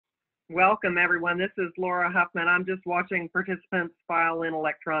Welcome, everyone. This is Laura Huffman. I'm just watching participants file in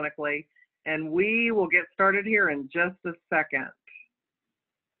electronically, and we will get started here in just a second.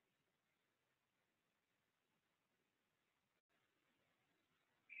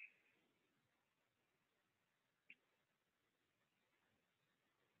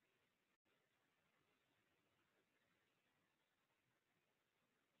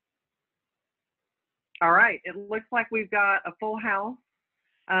 All right, it looks like we've got a full house.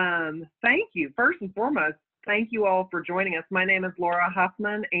 Thank you. First and foremost, thank you all for joining us. My name is Laura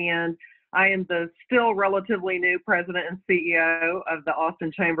Huffman, and I am the still relatively new president and CEO of the Austin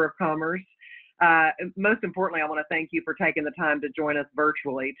Chamber of Commerce. Most importantly, I want to thank you for taking the time to join us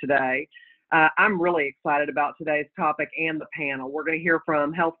virtually today. I'm really excited about today's topic and the panel. We're going to hear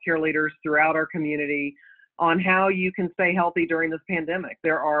from healthcare leaders throughout our community on how you can stay healthy during this pandemic.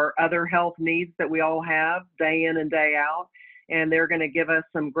 There are other health needs that we all have day in and day out, and they're going to give us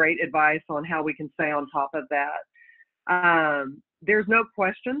some great advice on how we can stay on top of that. There's no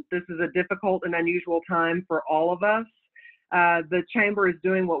question this is a difficult and unusual time for all of us. The Chamber is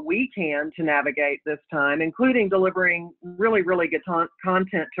doing what we can to navigate this time, including delivering really good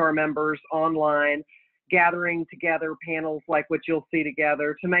content to our members online, gathering together panels like what you'll see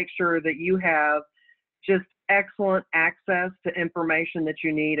together to make sure that you have just excellent access to information that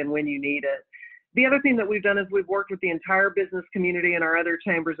you need and when you need it. The other thing that we've done is we've worked with the entire business community and our other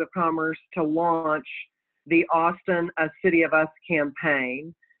chambers of commerce to launch the Austin, A City of Us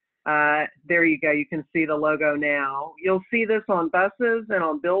campaign. There you go. You can see the logo now. You'll see this on buses and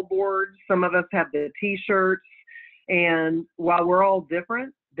on billboards. Some of us have the t-shirts. And while we're all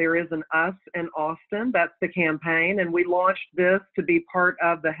different, there is an us in Austin. That's the campaign. And we launched this to be part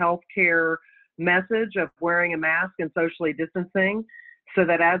of the healthcare message of wearing a mask and socially distancing, so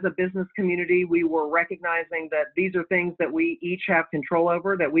that as a business community, we were recognizing that these are things that we each have control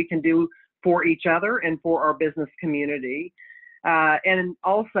over, that we can do for each other and for our business community. And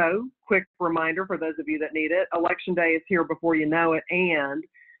also, quick reminder for those of you that need it, Election Day is here before you know it, and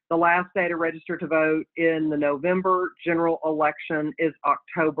the last day to register to vote in the November general election is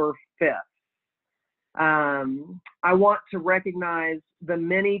October 5th. I want to recognize the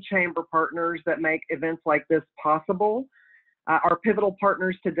many chamber partners that make events like this possible. Our pivotal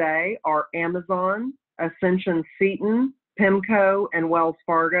partners today are Amazon, Ascension Seton, PIMCO, and Wells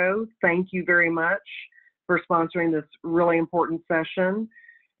Fargo. Thank you very much for sponsoring this really important session.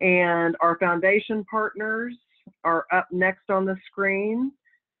 And our foundation partners are up next on the screen.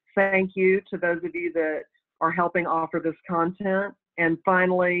 Thank you to those of you that are helping offer this content. And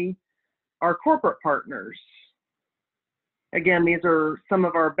finally, our corporate partners. Again, these are some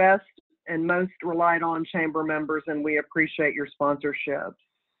of our best and most relied on chamber members, and we appreciate your sponsorships.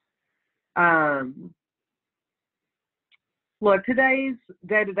 Look, today's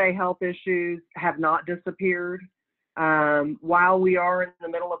day-to-day health issues have not disappeared. While we are in the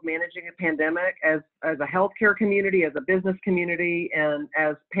middle of managing a pandemic, as a healthcare community, as a business community, and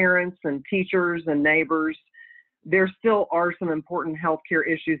as parents and teachers and neighbors, there still are some important healthcare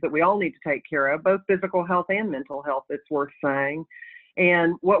issues that we all need to take care of, both physical health and mental health, it's worth saying.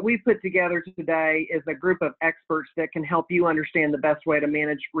 And what we put together today is a group of experts that can help you understand the best way to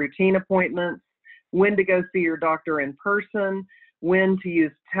manage routine appointments, when to go see your doctor in person, when to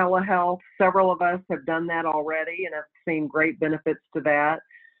use telehealth. Several of us have done that already and have seen great benefits to that.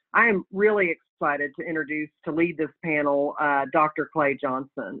 I am really excited to lead this panel, Dr. Clay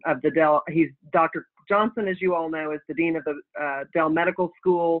Johnston of the Dell. Dr. Johnston, as you all know, is the Dean of the Dell Medical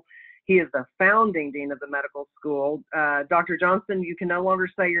School. He is the founding Dean of the Medical School. Dr. Johnston, you can no longer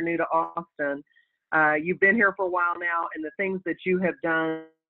say you're new to Austin. You've been here for a while now, and the things that you have done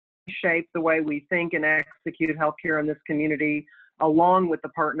shape the way we think and execute healthcare in this community, along with the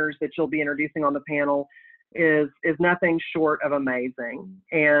partners that you'll be introducing on the panel, is nothing short of amazing.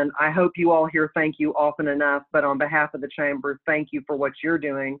 And I hope you all hear thank you often enough, but on behalf of the Chamber, thank you for what you're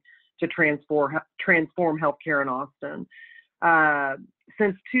doing to transform healthcare in Austin.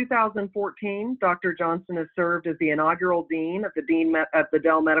 Since 2014, Dr. Johnston has served as the inaugural Dean of the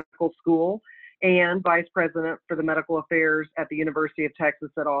Dell Medical School and Vice President for the Medical Affairs at the University of Texas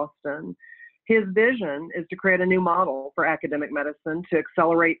at Austin. His vision is to create a new model for academic medicine to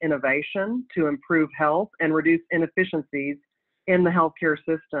accelerate innovation, to improve health, and reduce inefficiencies in the healthcare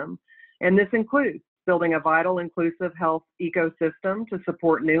system. And this includes building a vital, inclusive health ecosystem to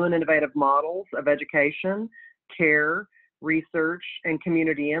support new and innovative models of education, care, research, and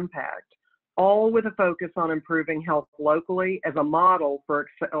community impact, all with a focus on improving health locally as a model for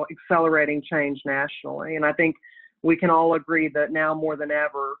accelerating change nationally. And I think we can all agree that now more than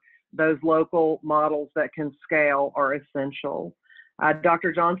ever, those local models that can scale are essential.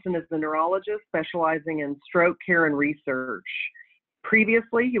 Dr. Johnston is the neurologist specializing in stroke care and research.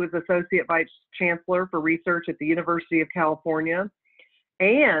 Previously, he was Associate Vice Chancellor for Research at the University of California,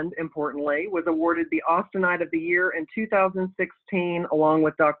 and importantly, was awarded the Austinite of the Year in 2016, along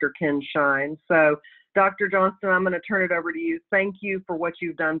with Dr. Ken Shine. So, Dr. Johnston, I'm going to turn it over to you. Thank you for what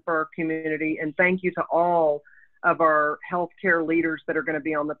you've done for our community, and thank you to all of our healthcare leaders that are going to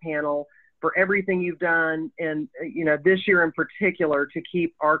be on the panel for everything you've done, and this year in particular, to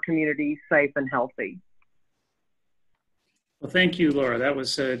keep our community safe and healthy. Well, thank you, Laura. That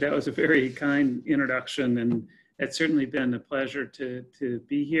was a very kind introduction, and it's certainly been a pleasure to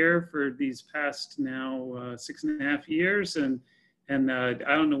be here for these past now 6.5 years. And I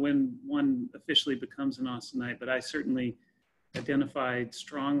don't know when one officially becomes an Austinite, but I certainly identified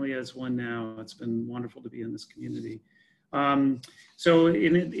strongly as one now. It's been wonderful to be in this community.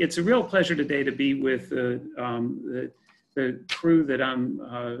 It's a real pleasure today to be with the crew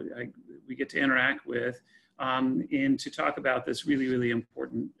that we get to interact with. And to talk about this really, really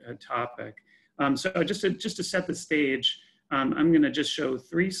important topic. So just to set the stage, I'm going to just show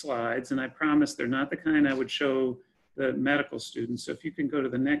 3 slides, and I promise they're not the kind I would show the medical students. So if you can go to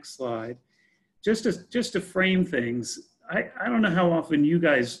the next slide, just to frame things. I don't know how often you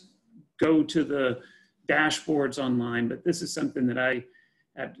guys go to the dashboards online, but this is something that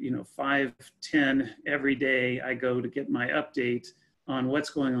at 5:10 every day I go to get my update on what's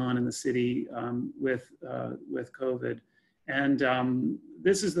going on in the city with COVID, and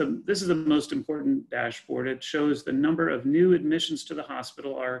this is the most important dashboard. It shows the number of new admissions to the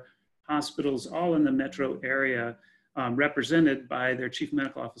hospital. Our hospitals, all in the metro area, represented by their chief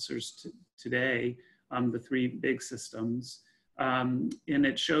medical officers today, the 3 big systems, and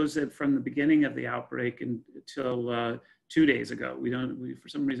it shows that from the beginning of the outbreak until 2 days ago. For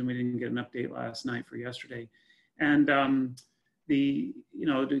some reason we didn't get an update last night for yesterday, and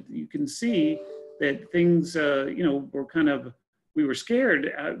you can see that things, we were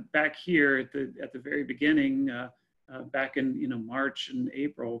scared back here at the very beginning, back in March and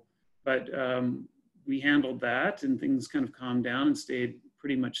April, but we handled that, and things kind of calmed down and stayed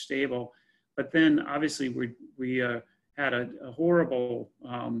pretty much stable. But then obviously we had a horrible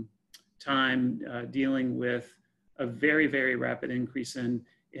time dealing with a very, very rapid increase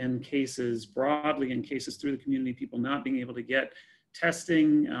in cases, broadly in cases through the community, people not being able to get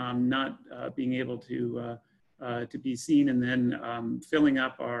testing, not being able to be seen, and then filling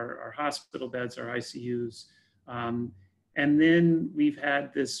up our hospital beds, our ICUs. And then we've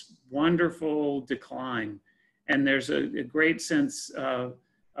had this wonderful decline. And there's a great sense of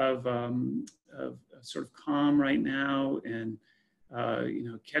sort of calm right now, and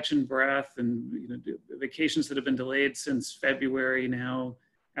catching breath, and vacations that have been delayed since February now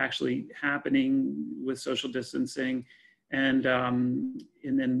actually happening with social distancing, and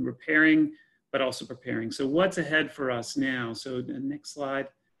then repairing, but also preparing. So what's ahead for us now? So the next slide.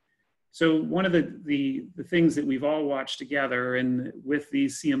 So one of the things that we've all watched together, and with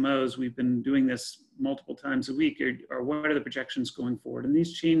these CMOs, we've been doing this multiple times a week, are what are the projections going forward? And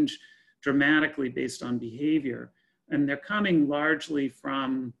these change dramatically based on behavior. And they're coming largely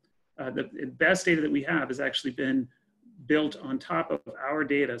from, the best data that we have has actually been built on top of our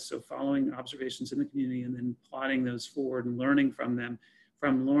data. So following observations in the community and then plotting those forward and learning from them,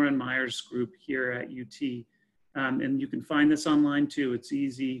 from Lauren Meyer's group here at UT. And you can find this online too. It's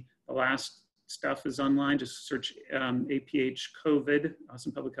easy. The last stuff is online. Just search APH COVID,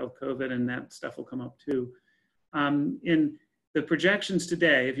 Austin Public Health COVID, and that stuff will come up too. In the projections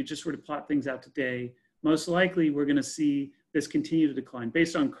today, if you just were to plot things out today, most likely we're going to see this continue to decline.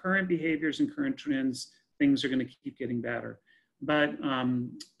 Based on current behaviors and current trends, things are going to keep getting better. But,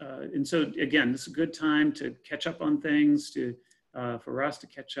 and so again, this is a good time to catch up on things, for us to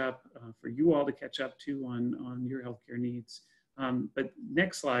catch up, for you all to catch up too on your healthcare needs. But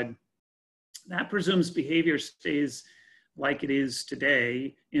next slide, that presumes behavior stays like it is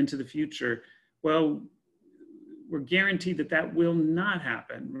today into the future. Well, we're guaranteed that that will not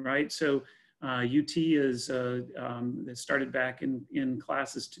happen, right? So UT is started back in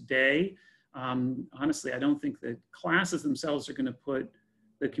classes today. Honestly, I don't think that classes themselves are going to put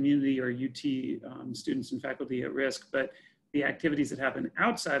the community or UT students and faculty at risk, but the activities that happen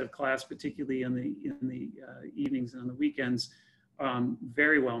outside of class, particularly in the evenings and on the weekends,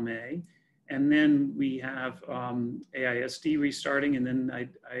 very well may. And then we have AISD restarting, and then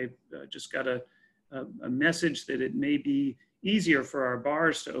I just got a message that it may be easier for our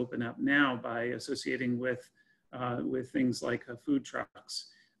bars to open up now by associating with things like food trucks.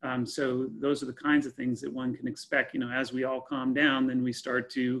 So those are the kinds of things that one can expect. As we all calm down, then we start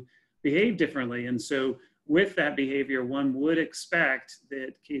to behave differently. And so with that behavior, one would expect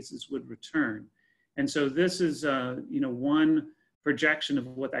that cases would return. And so this is, one projection of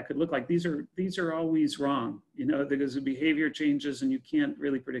what that could look like. These are always wrong, because the behavior changes and you can't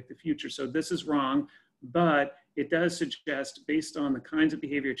really predict the future. So this is wrong, but it does suggest, based on the kinds of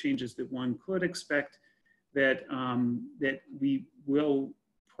behavior changes, that one could expect that that we will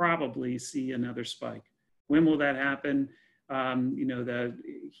probably see another spike. When will that happen?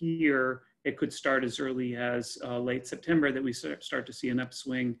 Here it could start as early as late September, that we start to see an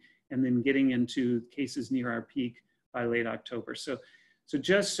upswing, and then getting into cases near our peak by late October. So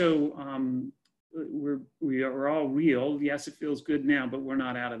just so we are all real. Yes, it feels good now, but we're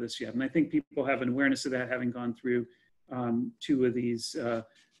not out of this yet. And I think people have an awareness of that, having gone through 2 of these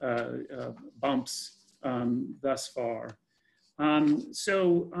bumps thus far.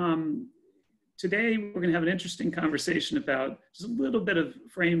 Today we're going to have an interesting conversation about just a little bit of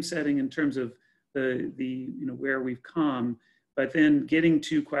frame setting in terms of the where we've come, but then getting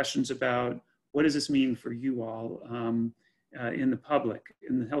to questions about what does this mean for you all in the public,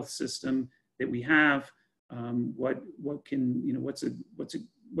 in the health system that we have. What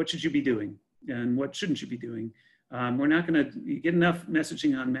should you be doing, and what shouldn't you be doing? We're not going to get enough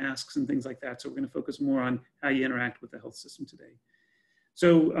messaging on masks and things like that, so we're going to focus more on how you interact with the health system today.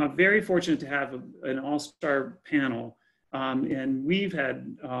 So very fortunate to have an all-star panel, and we've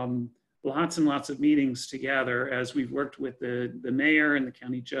had lots and lots of meetings together as we've worked with the mayor and the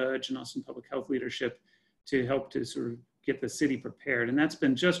county judge and Austin Public Health leadership to help to sort of get the city prepared. And that's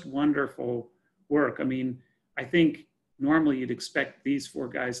been just wonderful work. I mean, I think normally you'd expect these 4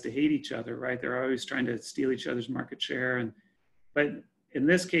 guys to hate each other, right? They're always trying to steal each other's market share. But in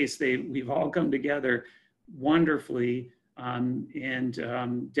this case, we've all come together wonderfully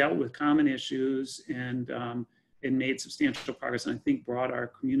and dealt with common issues and made substantial progress, and I think brought our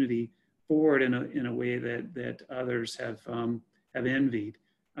community forward in a way that others have envied.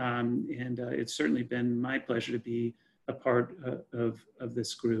 It's certainly been my pleasure to be a part of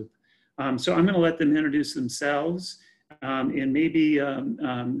this group. So I'm going to let them introduce themselves, and maybe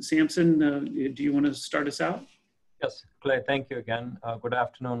Samson, do you want to start us out? Yes, Clay, thank you again. Good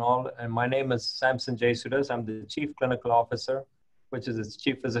afternoon all. And my name is Samson J. Sudas. I'm the Chief Clinical Officer, which is its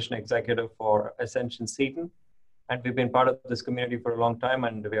Chief Physician Executive for Ascension Seton. And we've been part of this community for a long time,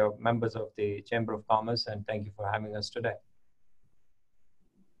 and we are members of the Chamber of Commerce, and thank you for having us today.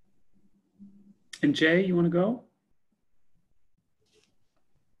 And Jay, you want to go?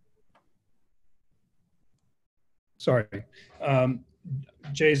 Sorry.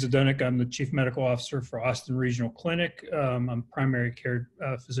 Jay Zdonik, I'm the Chief Medical Officer for Austin Regional Clinic. I'm a primary care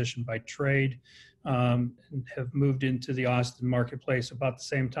physician by trade, and have moved into the Austin marketplace about the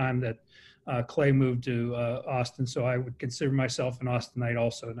same time that Clay moved to Austin, so I would consider myself an Austinite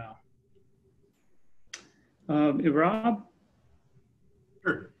also now. Rob?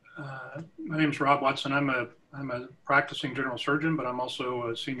 Sure. My name is Rob Watson. I'm a practicing general surgeon, but I'm also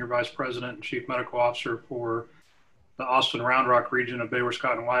a Senior Vice President and Chief Medical Officer for the Austin Round Rock region of Baylor,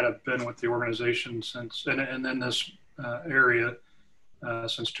 Scott, and White. I've been with the organization since, and in this area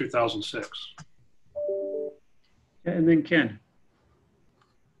since 2006. And then Ken.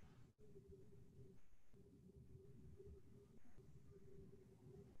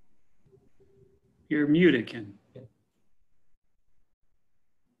 You're muted, Ken.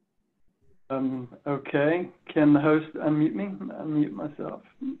 Okay. Can the host unmute me? Unmute myself.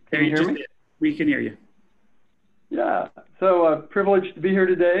 Can you hear me? We can hear you. Yeah. So privileged to be here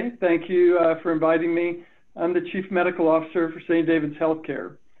today. Thank you for inviting me. I'm the Chief Medical Officer for St. David's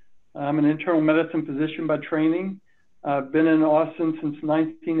Healthcare. I'm an internal medicine physician by training. I've been in Austin since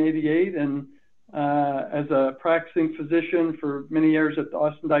 1988, and as a practicing physician for many years at the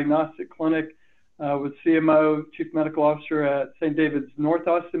Austin Diagnostic Clinic, with CMO, Chief Medical Officer at St. David's North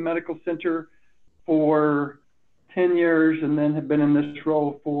Austin Medical Center for 10 years, and then have been in this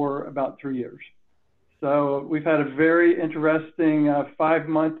role for about 3 years. So we've had a very interesting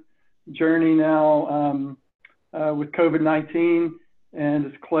 5-month journey now with COVID-19. And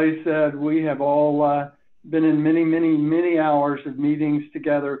as Clay said, we have all been in many, many, many hours of meetings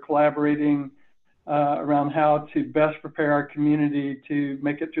together, collaborating around how to best prepare our community to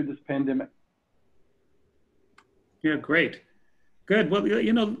make it through this pandemic. Yeah, great, good. Well,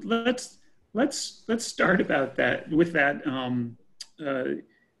 you know, let's start about that with that.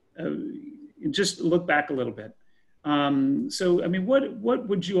 Just look back a little bit. So, I mean, what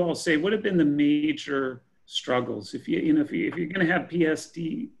would you all say? What have been the major struggles? If you're going to have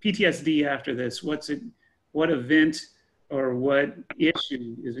PTSD after this, what event or what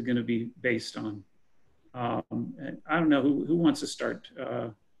issue is it going to be based on? I don't know who wants to start.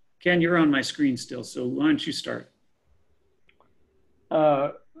 Ken, you're on my screen still, so why don't you start?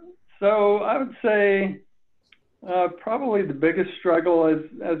 So I would say probably the biggest struggle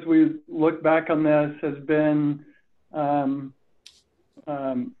as we look back on this has been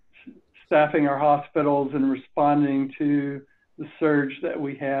staffing our hospitals and responding to the surge that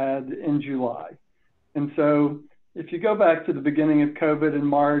we had in July. And so if you go back to the beginning of COVID in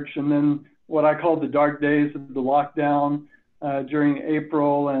March, and then what I call the dark days of the lockdown during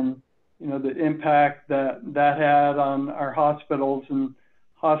April, and the impact that had on our hospitals and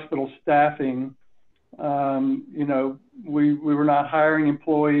hospital staffing, we were not hiring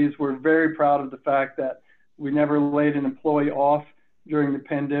employees. We're very proud of the fact that we never laid an employee off during the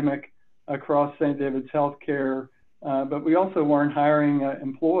pandemic across St. David's Healthcare, but we also weren't hiring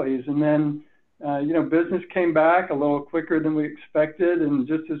employees. And then, business came back a little quicker than we expected. And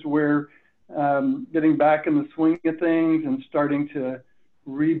just as we're getting back in the swing of things and starting to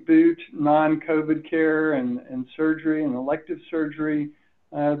reboot non-COVID care and surgery and elective surgery,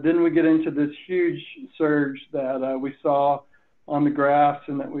 then we get into this huge surge that we saw on the graphs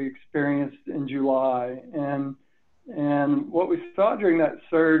and that we experienced in July. And what we saw during that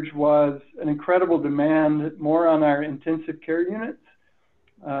surge was an incredible demand, more on our intensive care units.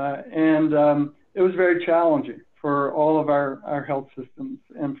 It was very challenging for all of our health systems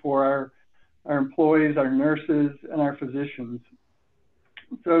and for our employees, our nurses, and our physicians.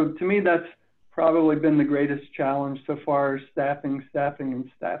 So to me, that's probably been the greatest challenge so far, staffing,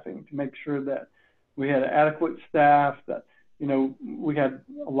 to make sure that we had adequate staff, that, we had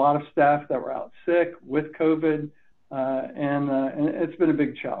a lot of staff that were out sick with COVID, and it's been a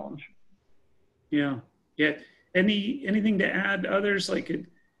big challenge. Yeah. Anything to add, others, like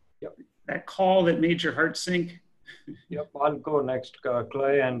that call that made your heart sink? Yep, I'll go next,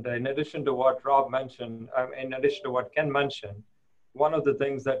 Clay. And in addition to what Rob mentioned, in addition to what Ken mentioned, one of the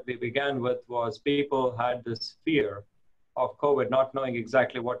things that we began with was people had this fear of COVID, not knowing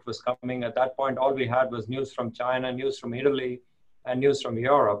exactly what was coming. At that point, all we had was news from China, news from Italy, and news from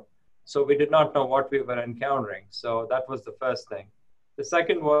Europe. So we did not know what we were encountering. So that was the first thing. The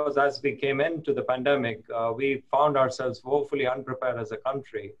second was, as we came into the pandemic, we found ourselves woefully unprepared as a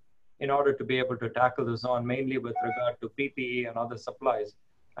country in order to be able to tackle this on, mainly with regard to PPE and other supplies.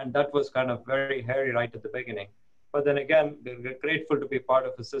 And that was kind of very hairy right at the beginning. But then again, we're grateful to be part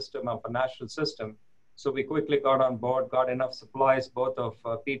of a system, of a national system. So we quickly got on board, got enough supplies, both of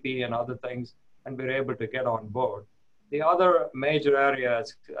PPE and other things, and we were able to get on board. The other major area,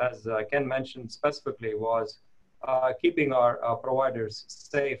 as Ken mentioned specifically, was keeping our providers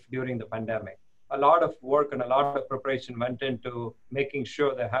safe during the pandemic. A lot of work and a lot of preparation went into making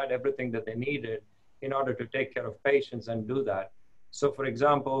sure they had everything that they needed in order to take care of patients and do that. So for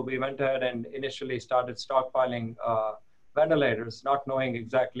example, we went ahead and initially started stockpiling ventilators, not knowing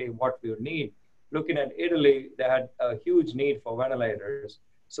exactly what we would need. Looking at Italy, they had a huge need for ventilators.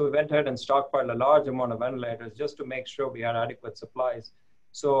 So we went ahead and stockpiled a large amount of ventilators just to make sure we had adequate supplies.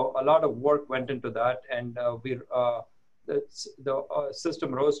 So a lot of work went into that, and the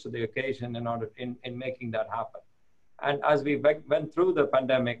system rose to the occasion in making that happen. And as we went through the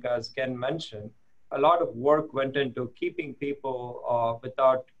pandemic, as Ken mentioned, a lot of work went into keeping people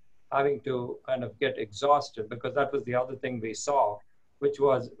without having to kind of get exhausted, because that was the other thing we saw, which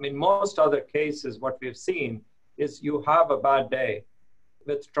was, most other cases, what we've seen is you have a bad day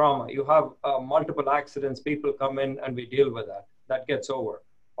with trauma. You have multiple accidents, people come in and we deal with that. That gets over.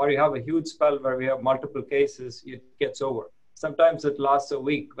 Or you have a huge spell where we have multiple cases, it gets over. Sometimes it lasts a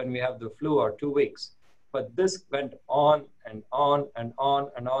week when we have the flu, or 2 weeks. But this went on and on and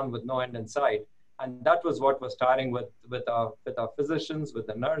on and on with no end in sight. And that was what was starting with our physicians, with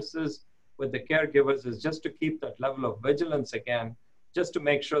the nurses, with the caregivers, is just to keep that level of vigilance again, just to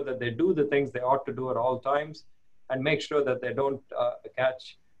make sure that they do the things they ought to do at all times, and make sure that they don't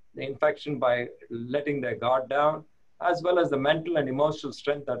catch the infection by letting their guard down, as well as the mental and emotional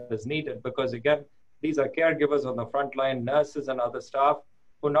strength that is needed. Because again, these are caregivers on the front line, nurses and other staff,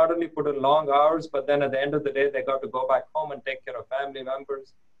 who not only put in long hours, but then at the end of the day, they got to go back home and take care of family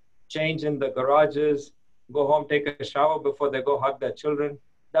members, change in the garages, go home, take a shower before they go hug their children.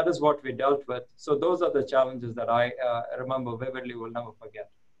 That is what we dealt with. So those are the challenges that I remember vividly, will never forget.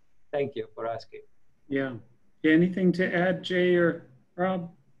 Thank you for asking. Yeah. Anything to add, Jay or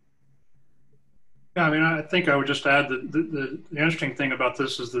Rob? Yeah, I think I would just add that the interesting thing about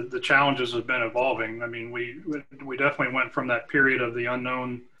this is that the challenges have been evolving. We definitely went from that period of the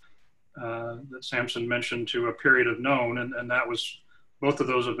unknown that Samson mentioned to a period of known, and that was, both of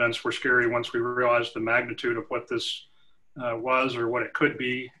those events were scary once we realized the magnitude of what this was, or what it could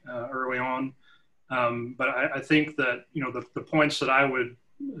be early on. But I think that, the points that I would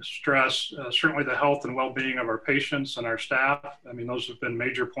stress certainly the health and well-being of our patients and our staff. I mean, those have been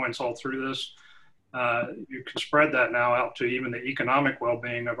major points all through this. You can spread that now out to even the economic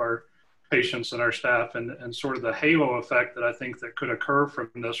well-being of our patients and our staff, and sort of the halo effect that I think that could occur from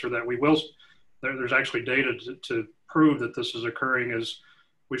this, or that we will, there's actually data to prove that this is occurring, is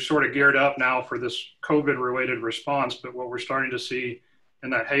we've sort of geared up now for this COVID-related response, but what we're starting to see in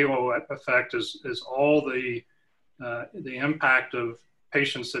that halo effect is all the impact of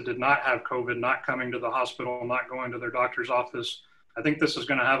patients that did not have COVID, not coming to the hospital, not going to their doctor's office. I think this is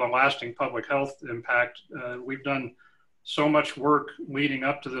going to have a lasting public health impact. We've done so much work leading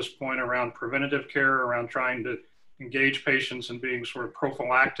up to this point around preventative care, around trying to engage patients and being sort of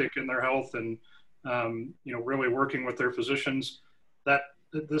prophylactic in their health, and really working with their physicians. That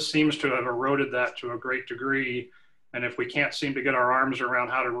this seems to have eroded that to a great degree. And if we can't seem to get our arms around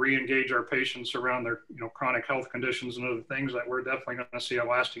how to re-engage our patients around their chronic health conditions and other things, that we're definitely going to see a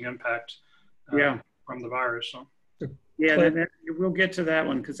lasting impact from the virus. So. Yeah, we'll get to that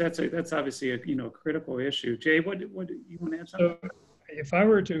one, because that's obviously a critical issue. Jay, what do you want to add something? So if I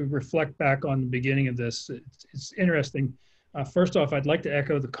were to reflect back on the beginning of this, it's interesting. First off, I'd like to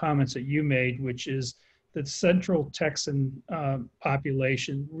echo the comments that you made, which is that Central Texan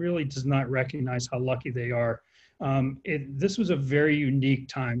population really does not recognize how lucky they are. This was a very unique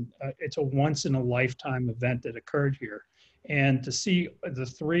time. It's a once-in-a-lifetime event that occurred here. And to see the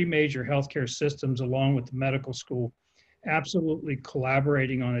three major healthcare systems, along with the medical school, absolutely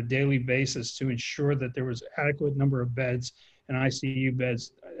collaborating on a daily basis to ensure that there was adequate number of beds and ICU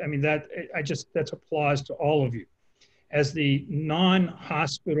beds. I mean, that's applause to all of you. As the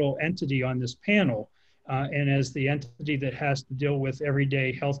non-hospital entity on this panel, and as the entity that has to deal with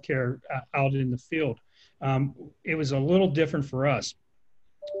everyday healthcare out in the field, it was a little different for us.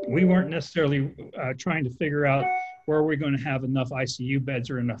 We weren't necessarily trying to figure out where we're going to have enough ICU beds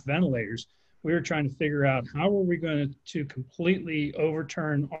or enough ventilators. We were trying to figure out how are we going to completely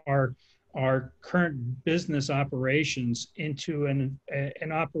overturn our current business operations into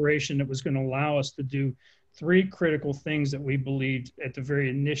an operation that was going to allow us to do three critical things that we believed at the very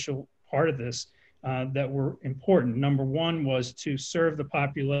initial part of this that were important. Number one was to serve the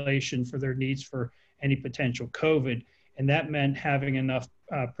population for their needs for any potential COVID, and that meant having enough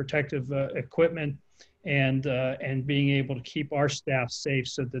protective equipment and being able to keep our staff safe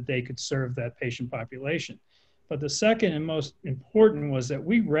so that they could serve that patient population. But the second and most important was that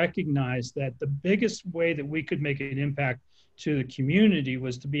we recognized that the biggest way that we could make an impact to the community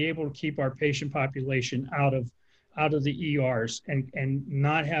was to be able to keep our patient population out of the ERs and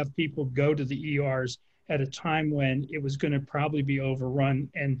not have people go to the ERs at a time when it was going to probably be overrun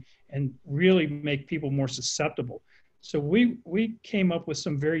and really make people more susceptible. So we came up with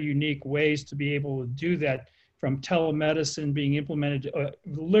some very unique ways to be able to do that, from telemedicine being implemented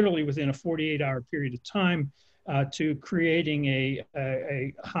literally within a 48-hour period of time to creating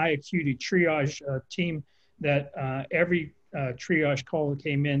a high acuity triage team that every triage call that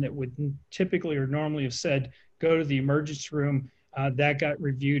came in that would typically or normally have said, go to the emergency room, that got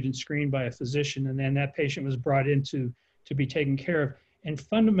reviewed and screened by a physician, and then that patient was brought in to be taken care of. And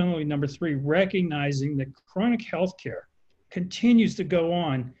fundamentally, number three, recognizing that chronic health care continues to go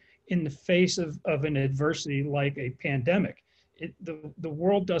on in the face of an adversity like a pandemic. The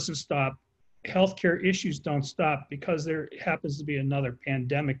world doesn't stop. Healthcare issues don't stop because there happens to be another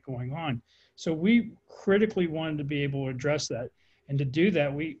pandemic going on. So we critically wanted to be able to address that. And to do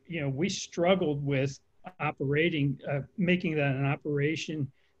that, we struggled with making that an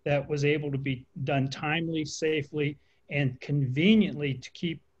operation that was able to be done timely, safely, and conveniently to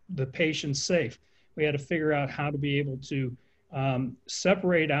keep the patients safe. We had to figure out how to be able to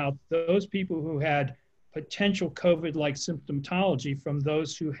separate out those people who had potential COVID-like symptomatology from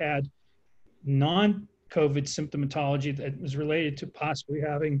those who had non-COVID symptomatology that was related to possibly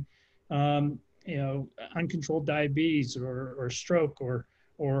having, uncontrolled diabetes or stroke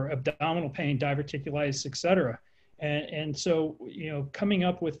or abdominal pain, diverticulitis, et cetera. And so, coming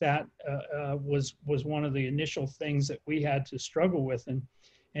up with that was one of the initial things that we had to struggle with.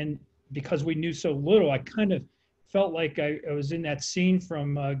 And because we knew so little, I kind of felt like I was in that scene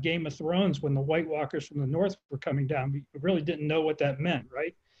from Game of Thrones when the White Walkers from the north were coming down. We really didn't know what that meant,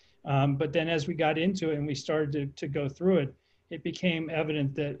 right? But then as we got into it and we started to go through it, it became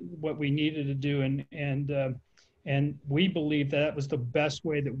evident that what we needed to do, and we believed that was the best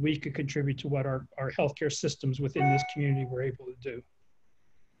way that we could contribute to what our healthcare systems within this community were able to do.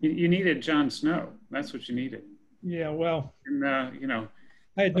 You needed Jon Snow. That's what you needed. Yeah, well, and,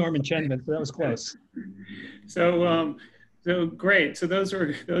 I had Norman Chenman, so that was close. So great. So those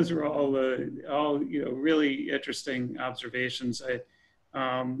are all really interesting observations.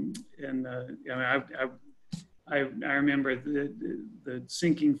 I remember the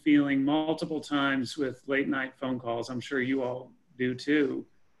sinking feeling multiple times with late night phone calls. I'm sure you all do too,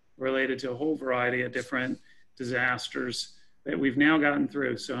 related to a whole variety of different disasters that we've now gotten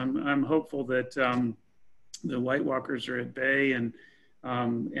through. So I'm hopeful that the White Walkers are at bay and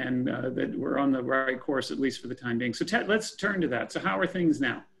that we're on the right course, at least for the time being. So Ted, let's turn to that. So how are things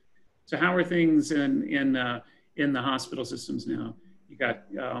now? So how are things in the hospital systems now? You got,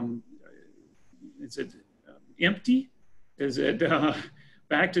 is it empty? Is it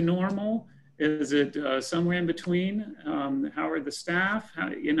back to normal? Is it somewhere in between? How are the staff?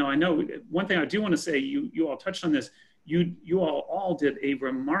 I know one thing I do want to say, you all touched on this. You all did a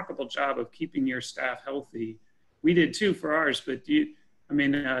remarkable job of keeping your staff healthy. We did too for ours, but the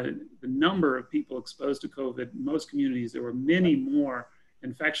number of people exposed to COVID in most communities, there were many more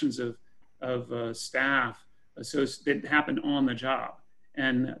infections of staff that happened on the job.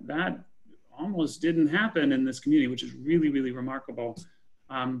 And that almost didn't happen in this community, which is really, really remarkable.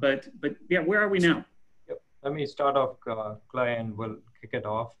 But yeah, where are we now? Yep. Let me start off, Clay, and we'll kick it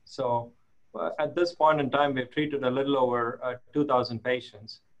off. So at this point in time, we've treated a little over 2,000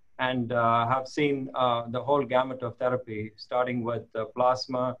 patients and have seen the whole gamut of therapy, starting with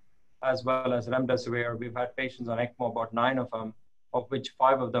plasma as well as remdesivir. We've had patients on ECMO, about 9 of them, of which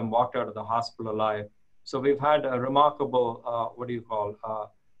 5 of them walked out of the hospital alive. So we've had a remarkable,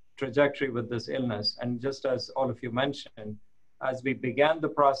 trajectory with this illness. And just as all of you mentioned, as we began the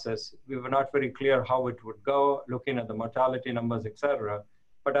process, we were not very clear how it would go, looking at the mortality numbers, et cetera.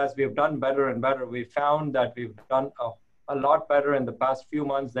 But as we've done better and better, we found that we've done a lot better in the past few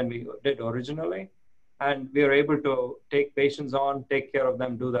months than we did originally. And we are able to take patients on, take care of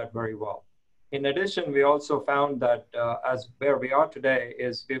them, do that very well. In addition, we also found that as where we are today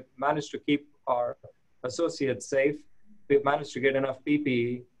is we've managed to keep our associates safe. We've managed to get enough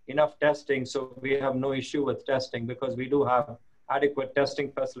PPE, enough testing, so we have no issue with testing because we do have adequate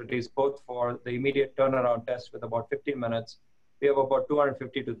testing facilities, both for the immediate turnaround test with about 15 minutes. We have about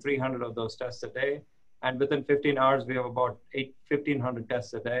 250 to 300 of those tests a day. And within 15 hours, we have about 1,500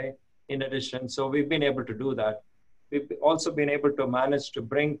 tests a day in addition. So we've been able to do that. We've also been able to manage to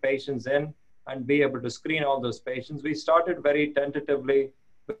bring patients in and be able to screen all those patients. We started very tentatively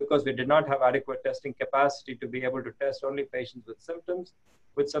because we did not have adequate testing capacity to be able to test only patients with symptoms,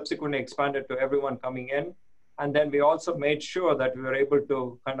 which subsequently expanded to everyone coming in. And then we also made sure that we were able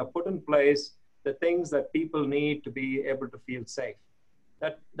to kind of put in place the things that people need to be able to feel safe.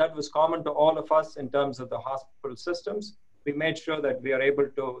 That was common to all of us in terms of the hospital systems. We made sure that we are able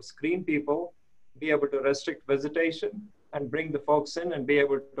to screen people, be able to restrict visitation, and bring the folks in and be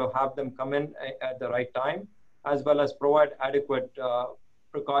able to have them come in at the right time, as well as provide adequate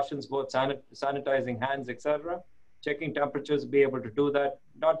precautions, both sanitizing hands, et cetera, checking temperatures, be able to do that,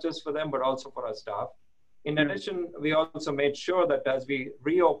 not just for them, but also for our staff. In addition, we also made sure that as we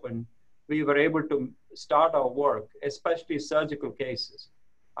reopened, we were able to start our work, especially surgical cases.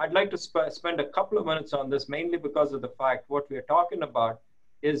 I'd like to spend a couple of minutes on this, mainly because of the fact what we're talking about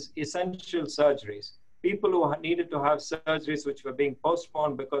is essential surgeries. People who needed to have surgeries which were being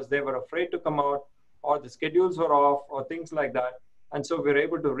postponed because they were afraid to come out, or the schedules were off, or things like that. And so we're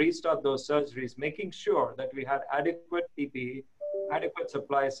able to restart those surgeries, making sure that we had adequate PPE, adequate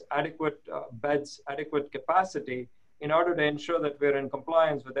supplies, adequate beds, adequate capacity, in order to ensure that we're in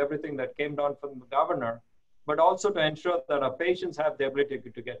compliance with everything that came down from the governor, but also to ensure that our patients have the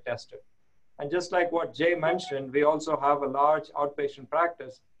ability to get tested. And just like what Jay mentioned, we also have a large outpatient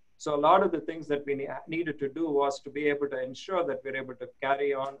practice. So a lot of the things that we needed to do was to be able to ensure that we're able to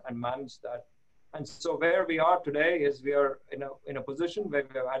carry on and manage that. And so where we are today is we are in a position where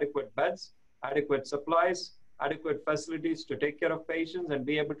we have adequate beds, adequate supplies, adequate facilities to take care of patients and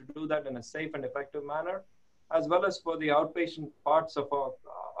be able to do that in a safe and effective manner, as well as for the outpatient parts of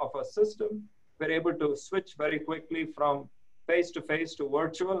our system. We're able to switch very quickly from face-to-face to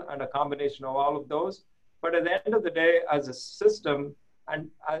virtual and a combination of all of those. But at the end of the day, as a system and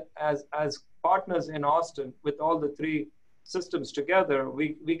as partners in Austin with all the 3 systems together,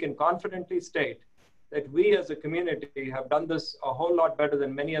 we can confidently state that we as a community have done this a whole lot better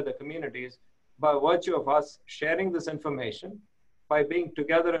than many other communities by virtue of us sharing this information, by being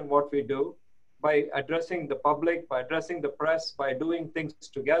together in what we do, by addressing the public, by addressing the press, by doing things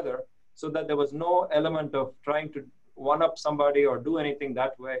together, so that there was no element of trying to one-up somebody or do anything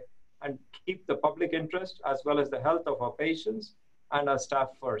that way, and keep the public interest as well as the health of our patients and our staff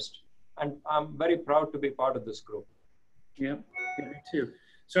first. And I'm very proud to be part of this group. Yeah, me too.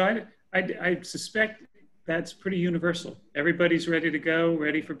 So I suspect that's pretty universal. Everybody's ready to go,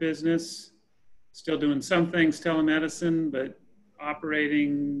 ready for business, still doing some things, telemedicine, but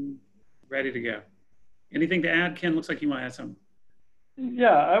operating, ready to go. Anything to add? Ken, looks like you might add something. Yeah,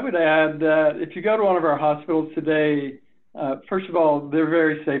 I would add that if you go to one of our hospitals today, first of all, they're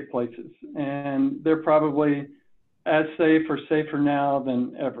very safe places, and they're probably as safe or safer now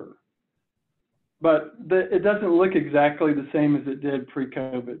than ever. But it doesn't look exactly the same as it did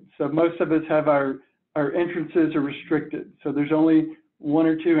pre-COVID. So most of us have our entrances are restricted. So there's only 1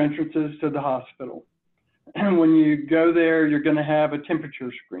 or 2 entrances to the hospital. And when you go there, you're going to have a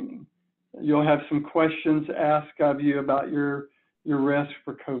temperature screening. You'll have some questions asked of you about your risk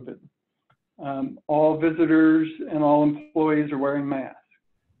for COVID. All visitors and all employees are wearing masks.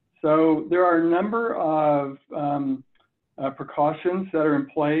 So there are a number of precautions that are in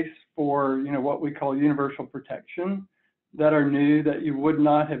place for what we call universal protection that are new that you would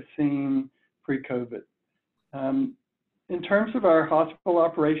not have seen pre-COVID. In terms of our hospital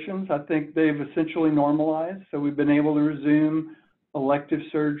operations, I think they've essentially normalized. So we've been able to resume elective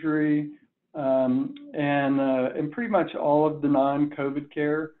surgery and pretty much all of the non-COVID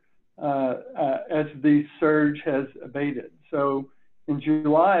care as the surge has abated. So in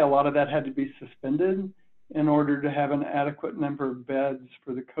July, a lot of that had to be suspended in order to have an adequate number of beds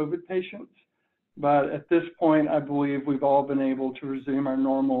for the COVID patients. But at this point, I believe we've all been able to resume our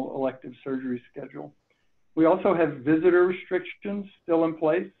normal elective surgery schedule. We also have visitor restrictions still in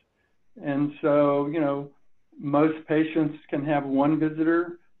place. And so, most patients can have 1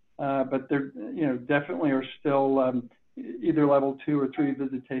 visitor, but there, definitely are still either level 2 or 3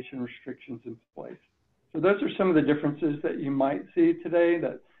 visitation restrictions in place. So those are some of the differences that you might see today,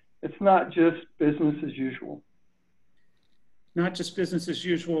 that it's not just business as usual. Not just business as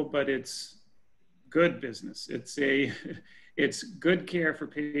usual, but it's good business. It's good care for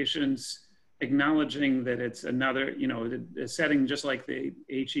patients, acknowledging that it's another, a setting just like the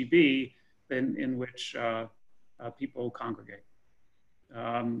HEB in which people congregate.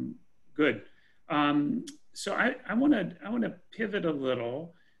 Good. So I want to pivot a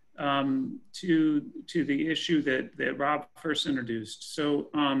little to the issue that Rob first introduced. So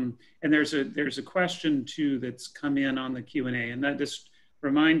and there's a question too that's come in on the Q&A, and that just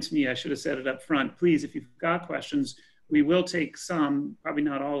reminds me, I should have said it up front. Please, if you've got questions, we will take some, probably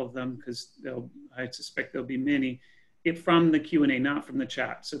not all of them, because I suspect there'll be many, from the Q&A, not from the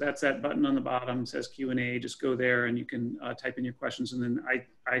chat. So that's that button on the bottom, says Q&A. Just go there and you can type in your questions, and then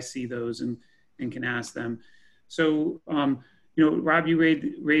I see those and can ask them. So, Rob, you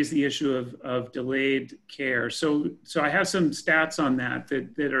raised the issue of delayed care. So I have some stats on that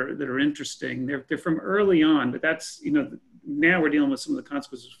are interesting. They're from early on, but that's, now we're dealing with some of the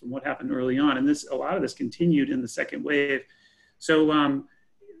consequences from what happened early on. And a lot of this continued in the second wave. So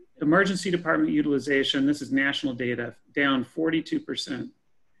emergency department utilization, this is national data, down 42%.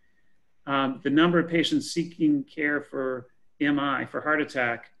 The number of patients seeking care for MI, for heart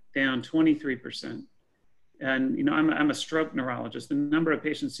attack, down 23%. And, I'm a stroke neurologist. The number of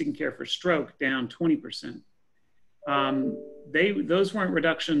patients seeking care for stroke, down 20%. Those weren't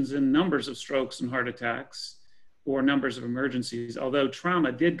reductions in numbers of strokes and heart attacks or numbers of emergencies, although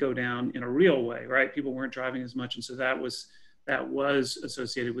trauma did go down in a real way, right? People weren't driving as much. And so that was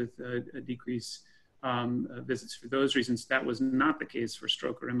associated with a decrease visits for those reasons. That was not the case for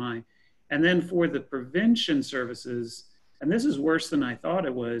stroke or MI. And then for the prevention services, and this is worse than I thought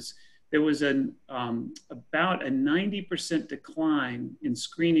it was, there was about a 90% decline in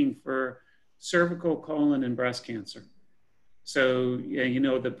screening for cervical, colon, and breast cancer. So,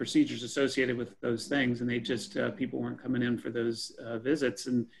 the procedures associated with those things, and they just, people weren't coming in for those visits.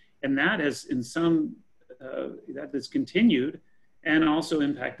 And that has, in some, that has continued and also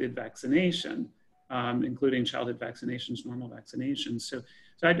impacted vaccination, including childhood vaccinations, normal vaccinations. So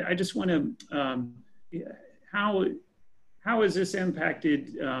I just want to, how has this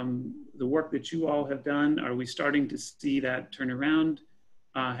impacted the work that you all have done? Are we starting to see that turn around?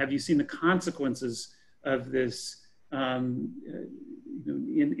 Have you seen the consequences of this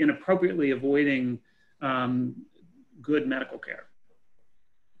inappropriately avoiding good medical care?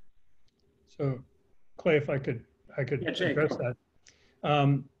 So, Clay, if I could address that.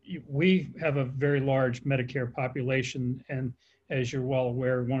 We have a very large Medicare population, and as you're well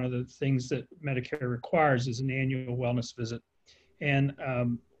aware, one of the things that Medicare requires is an annual wellness visit. And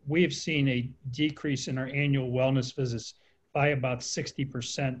we have seen a decrease in our annual wellness visits by about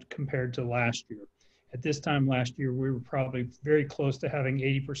 60% compared to last year. At this time last year, we were probably very close to having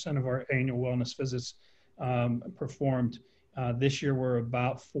 80% of our annual wellness visits performed. This year, we're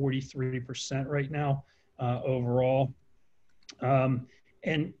about 43% right now overall.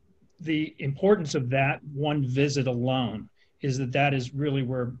 And the importance of that one visit alone is that is really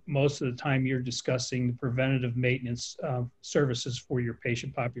where most of the time you're discussing the preventative maintenance services for your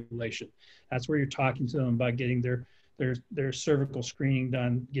patient population. That's where you're talking to them about getting their cervical screening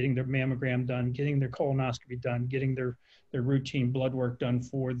done, getting their mammogram done, getting their colonoscopy done, getting their routine blood work done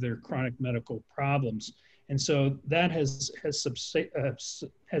for their chronic medical problems. And so that has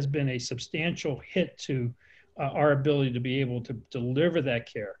been a substantial hit to our ability to be able to deliver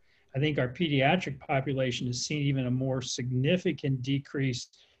that care. I think our pediatric population has seen even a more significant decrease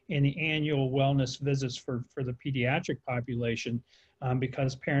in the annual wellness visits for the pediatric population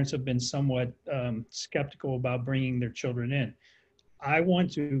because parents have been somewhat skeptical about bringing their children in. I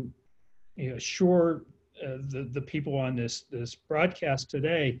want to assure the people on this broadcast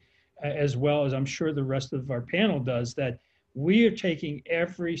today, as well as I'm sure the rest of our panel does, that we are taking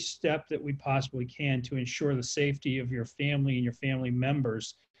every step that we possibly can to ensure the safety of your family and your family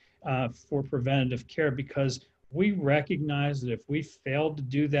members for preventative care, because we recognize that if we fail to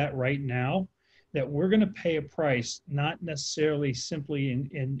do that right now, that we're going to pay a price, not necessarily simply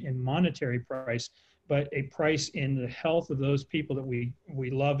in monetary price, but a price in the health of those people that we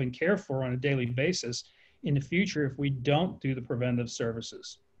love and care for on a daily basis in the future if we don't do the preventative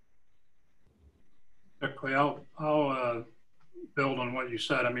services. Quickly, I'll build on what you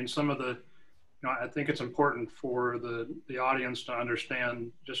said. I mean, some of the, I think it's important for the audience to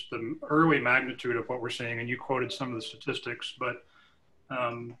understand just the early magnitude of what we're seeing. And you quoted some of the statistics, but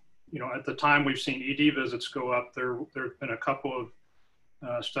at the time we've seen ED visits go up, there have been a couple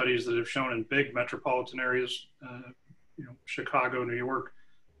of studies that have shown in big metropolitan areas, Chicago, New York,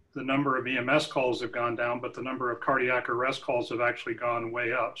 the number of EMS calls have gone down, but the number of cardiac arrest calls have actually gone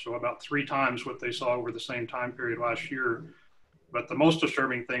way up. So about 3 times what they saw over the same time period last year. But the most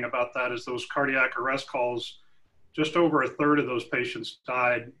disturbing thing about that is those cardiac arrest calls, just over a third of those patients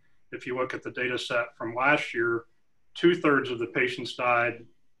died. If you look at the data set from last year, 2/3 of the patients died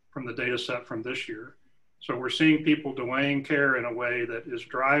from the data set from this year. So we're seeing people delaying care in a way that is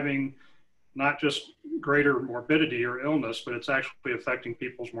driving not just greater morbidity or illness, but it's actually affecting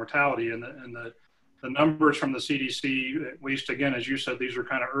people's mortality. And the numbers from the CDC, at least again, as you said, these are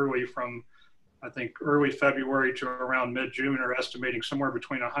kind of early from, I think, early February to around mid-June, are estimating somewhere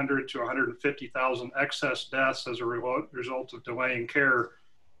between 100 to 150,000 excess deaths as a result of delaying care.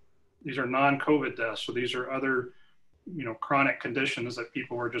 These are non-COVID deaths. So these are other, chronic conditions that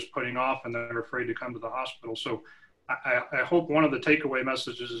people are just putting off and they're afraid to come to the hospital. So I hope one of the takeaway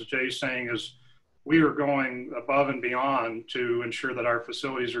messages, as Jay's saying, is we are going above and beyond to ensure that our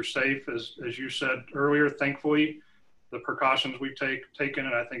facilities are safe. As you said earlier, thankfully, the precautions we've taken,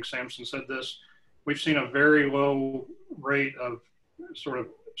 and I think Samson said this, we've seen a very low rate of sort of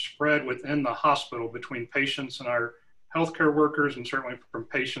spread within the hospital between patients and our healthcare workers, and certainly from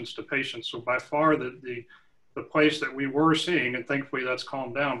patients to patients. So by far the place that we were seeing, and thankfully that's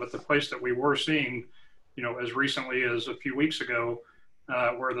calmed down, but the place that we were seeing, as recently as a few weeks ago,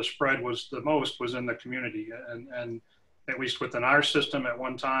 where the spread was the most was in the community. And at least within our system at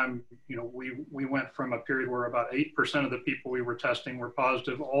one time, we went from a period where about 8% of the people we were testing were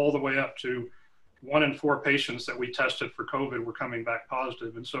positive, all the way up to 1 in 4 patients that we tested for COVID were coming back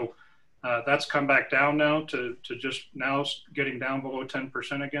positive. And so that's come back down now to just now getting down below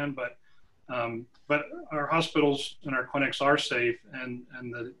 10% again. But our hospitals and our clinics are safe, and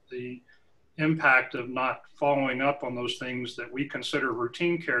the impact of not following up on those things that we consider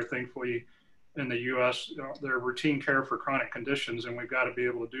routine care, thankfully, in the U.S., they're routine care for chronic conditions, and we've got to be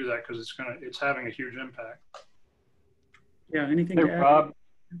able to do that because it's having a huge impact. Yeah, anything to add?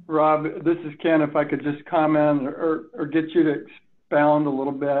 Rob, this is Ken. If I could just comment or get you to expound a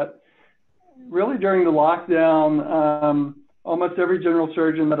little bit. Really, during the lockdown, almost every general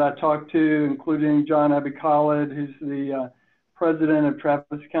surgeon that I talked to, including John Abiy-Khalid, who's the president of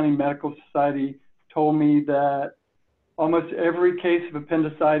Travis County Medical Society, told me that almost every case of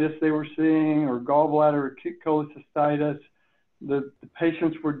appendicitis they were seeing, or gallbladder or acute cholecystitis, the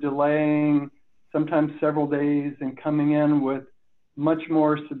patients were delaying sometimes several days and coming in with much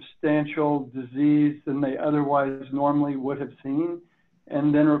more substantial disease than they otherwise normally would have seen,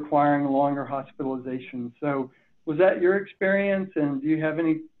 and then requiring longer hospitalization. So was that your experience, and do you have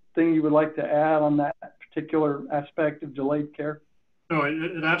anything you would like to add on that particular aspect of delayed care? No,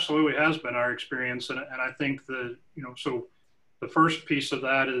 it absolutely has been our experience. And I think so the first piece of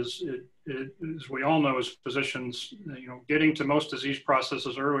that is, as we all know as physicians, getting to most disease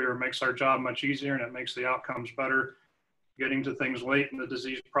processes earlier makes our job much easier, and it makes the outcomes better. Getting to things late in the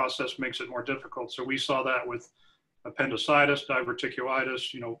disease process makes it more difficult. So we saw that with appendicitis,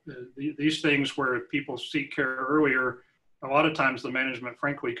 diverticulitis, these things where people seek care earlier, a lot of times the management,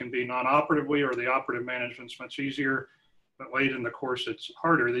 frankly, can be non-operatively, or the operative management's much easier. late in the course, it's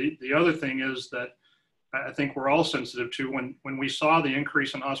harder. The other thing is that I think we're all sensitive to when we saw the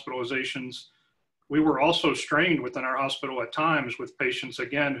increase in hospitalizations, we were also strained within our hospital at times with patients,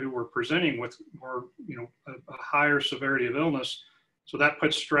 again, who were presenting with more, a higher severity of illness. So that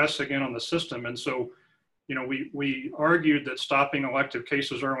puts stress again on the system. And so, we argued that stopping elective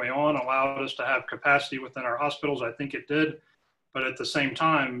cases early on allowed us to have capacity within our hospitals. I think it did. But at the same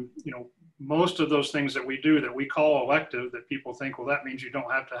time, most of those things that we do that we call elective, that people think, well, that means you don't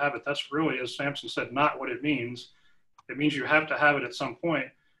have to have it. That's really, as Samson said, not what it means. It means you have to have it at some point.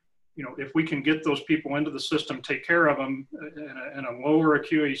 If we can get those people into the system, take care of them in a lower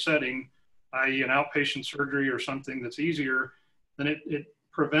acuity setting, i.e. an outpatient surgery or something that's easier, then it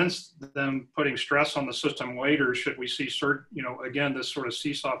prevents them putting stress on the system later should we see, again, this sort of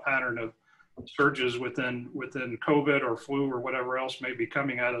seesaw pattern of surges within COVID or flu or whatever else may be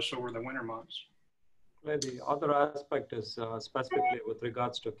coming at us over the winter months. The other aspect is specifically with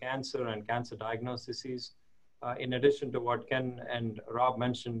regards to cancer and cancer diagnoses. In addition to what Ken and Rob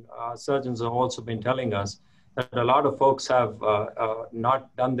mentioned, surgeons have also been telling us that a lot of folks have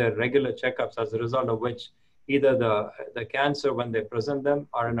not done their regular checkups, as a result of which either the cancer, when they present them,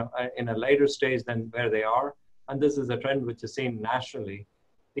 are in a later stage than where they are. And this is a trend which is seen nationally.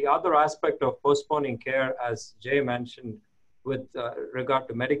 The other aspect of postponing care, as Jay mentioned, with regard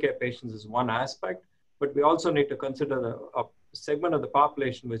to Medicare patients is one aspect, but we also need to consider a segment of the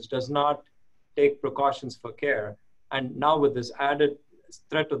population which does not take precautions for care. And now with this added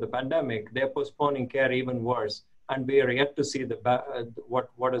threat of the pandemic, they're postponing care even worse. And we are yet to see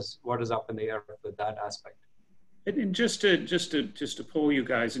what is up in the air with that aspect. And just to poll you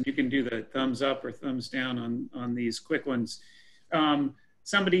guys, and you can do the thumbs up or thumbs down on these quick ones.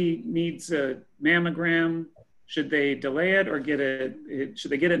 Somebody needs a mammogram. Should they delay it or get it?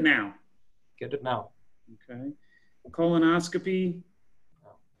 Should they get it now? Get it now. Okay. Colonoscopy.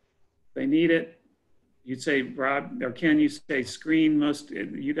 They need it. You'd say, Rob, or Ken, you say screen. Most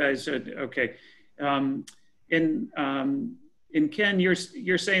you guys said okay. And Ken,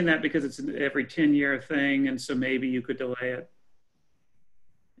 you're saying that because it's an every 10-year thing, and so maybe you could delay it.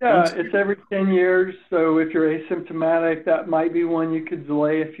 Yeah, it's every 10 years. So if you're asymptomatic, that might be one you could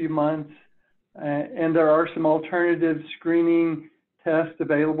delay a few months. And there are some alternative screening tests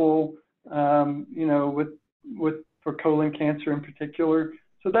available, for colon cancer in particular.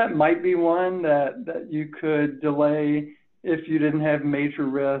 So that might be one that you could delay if you didn't have major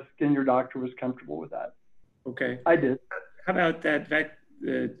risk and your doctor was comfortable with that. Okay. I did. How about that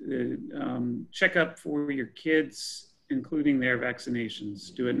checkup for your kids, including their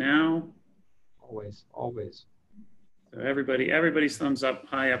vaccinations? Do it now? Always, always. So everybody's thumbs up,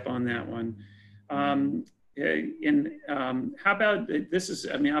 high up on that one. How about this is,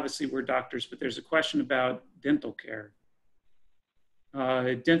 obviously we're doctors, but there's a question about dental care.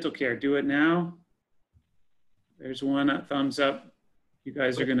 Dental care, do it now? There's one thumbs up. You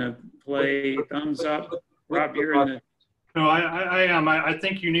guys are gonna play thumbs up. Rob, you're in the... No, I am. I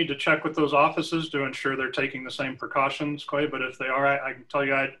think you need to check with those offices to ensure they're taking the same precautions, Clay, but if they are, I can tell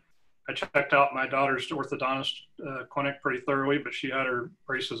you I checked out my daughter's orthodontist clinic pretty thoroughly, but she had her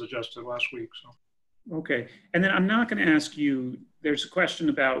braces adjusted last week. So. Okay. And then I'm not going to ask you, there's a question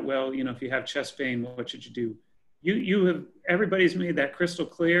about, well, if you have chest pain, what should you do? You have, everybody's made that crystal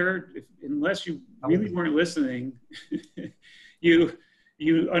clear. Unless you really weren't listening, you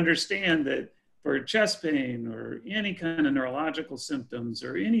understand that for chest pain or any kind of neurological symptoms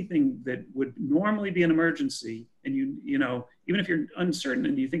or anything that would normally be an emergency, and even if you're uncertain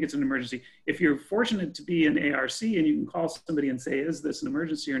and you think it's an emergency, if you're fortunate to be an ARC and you can call somebody and say, is this an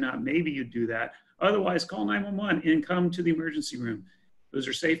emergency or not, maybe you do that. Otherwise, call 911 and come to the emergency room. Those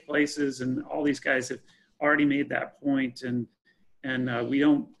are safe places, and all these guys have already made that point. And we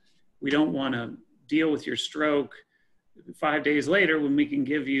don't want to deal with your stroke 5 days later when we can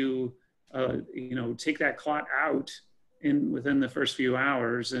give you take that clot out within the first few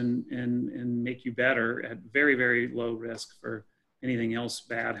hours and make you better at very, very low risk for anything else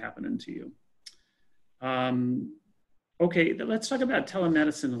bad happening to you. Okay, let's talk about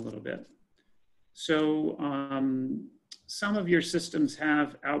telemedicine a little bit. So some of your systems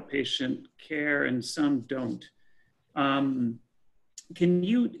have outpatient care and some don't. Can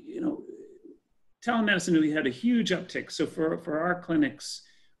you, telemedicine, we had a huge uptick. So for our clinics,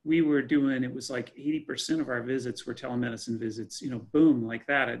 we were doing, it was like 80% of our visits were telemedicine visits, boom, like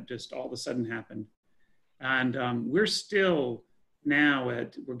that. It just all of a sudden happened. And we're still now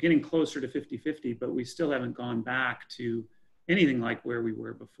we're getting closer to 50-50, but we still haven't gone back to anything like where we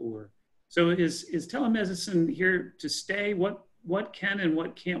were before. So is telemedicine here to stay? What can and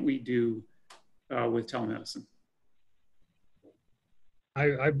what can't we do with telemedicine?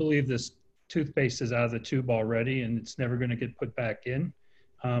 I believe this toothpaste is out of the tube already and it's never going to get put back in.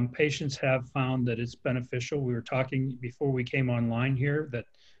 Patients have found that it's beneficial. We were talking before we came online here that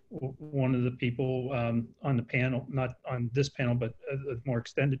one of the people on the panel, not on this panel, but a more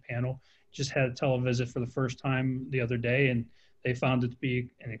extended panel, just had a televisit for the first time the other day, and they found it to be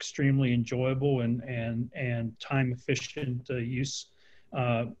an extremely enjoyable and time efficient use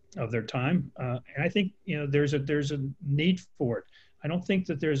of their time. And I think, you know, there's a need for it. I don't think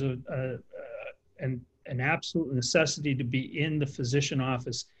that there's an absolute necessity to be in the physician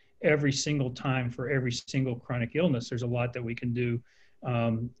office every single time for every single chronic illness. There's a lot that we can do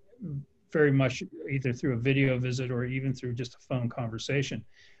very much either through a video visit or even through just a phone conversation.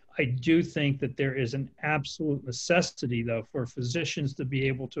 I do think that there is an absolute necessity, though, for physicians to be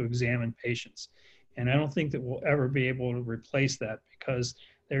able to examine patients. And I don't think that we'll ever be able to replace that, because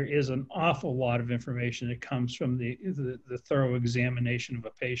there is an awful lot of information that comes from the thorough examination of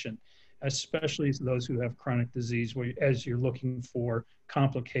a patient, especially those who have chronic disease, where, as you're looking for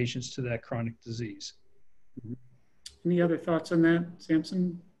complications to that chronic disease. Any other thoughts on that,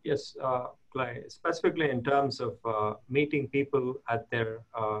 Samson? Yes, Clay, specifically in terms of meeting people at their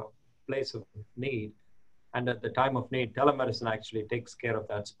place of need and at the time of need, telemedicine actually takes care of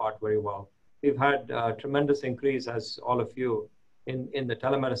that spot very well. We've had a tremendous increase, as all of you, in the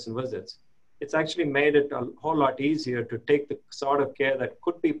telemedicine visits. It's actually made it a whole lot easier to take the sort of care that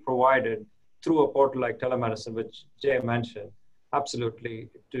could be provided through a portal like telemedicine, which Jay mentioned, absolutely,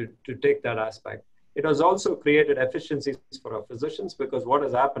 to take that aspect. It has also created efficiencies for our physicians, because what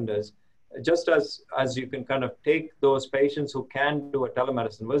has happened is, just as you can kind of take those patients who can do a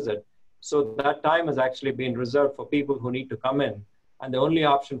telemedicine visit, so that time has actually been reserved for people who need to come in, and the only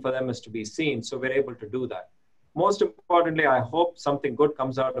option for them is to be seen, so we're able to do that. Most importantly, I hope something good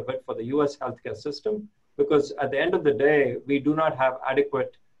comes out of it for the US healthcare system, because at the end of the day, we do not have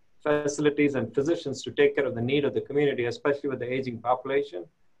adequate facilities and physicians to take care of the need of the community, especially with the aging population.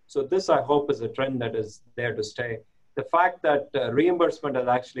 So this, I hope, is a trend that is there to stay. The fact that reimbursement has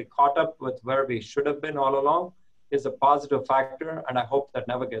actually caught up with where we should have been all along is a positive factor, and I hope that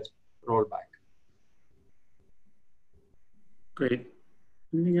never gets rolled back. Great.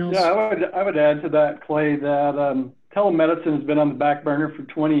 Anything else? Yeah, I would add to that, Clay, that telemedicine has been on the back burner for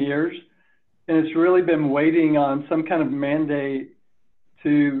 20 years, and it's really been waiting on some kind of mandate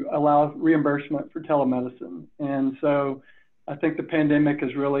to allow reimbursement for telemedicine. And so I think the pandemic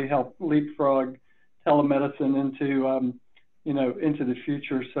has really helped leapfrog telemedicine into, into the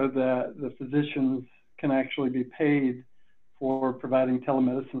future, so that the physicians can actually be paid for providing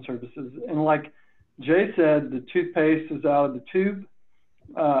telemedicine services. And like Jay said, the toothpaste is out of the tube.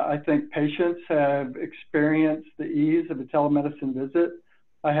 I think patients have experienced the ease of a telemedicine visit.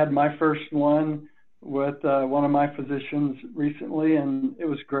 I had my first one with one of my physicians recently, and it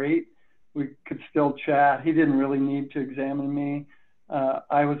was great. We could still chat. He didn't really need to examine me.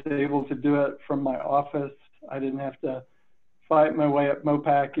 I was able to do it from my office. I didn't have to fight my way up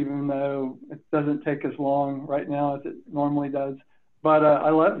MOPAC, even though it doesn't take as long right now as it normally does. But I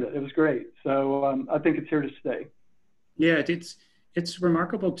loved it. It was great. So I think it's here to stay. Yeah, it's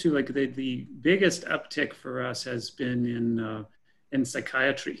remarkable too. Like the biggest uptick for us has been in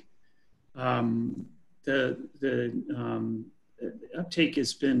psychiatry. The uptake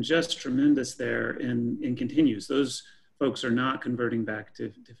has been just tremendous there, and continues. Those folks are not converting back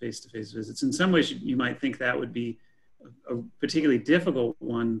to face-to-face visits. In some ways, you might think that would be a particularly difficult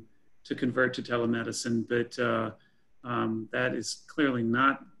one to convert to telemedicine, but that is clearly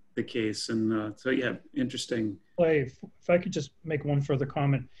not the case. And so, yeah, interesting. Clay, if I could just make one further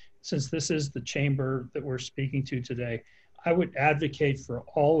comment, since this is the chamber that we're speaking to today, I would advocate for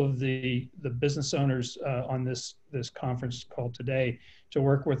all of the business owners on this conference call today to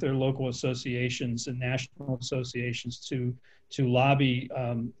work with their local associations and national associations to lobby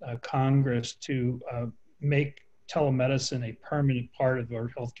Congress to make telemedicine a permanent part of our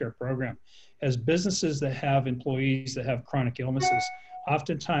healthcare program. As businesses that have employees that have chronic illnesses,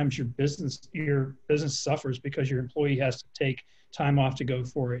 oftentimes your business suffers because your employee has to take time off to go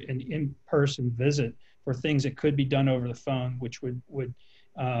for an in-person visit for things that could be done over the phone, which would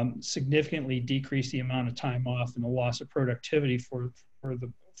significantly decrease the amount of time off and the loss of productivity for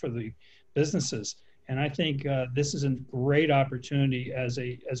the businesses. And I think this is a great opportunity as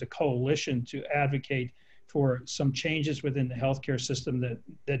a coalition to advocate for some changes within the healthcare system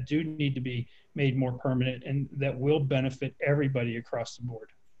that do need to be made more permanent and that will benefit everybody across the board.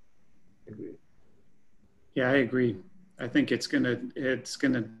 Yeah, I agree. I think it's gonna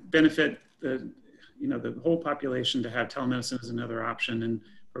benefit the whole population to have telemedicine as another option, and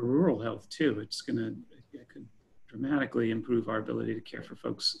for rural health too. It could dramatically improve our ability to care for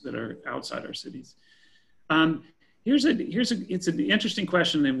folks that are outside our cities. It's an interesting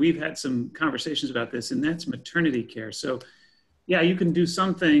question, and we've had some conversations about this, and that's maternity care. So, yeah, you can do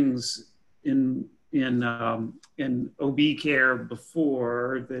some things in OB care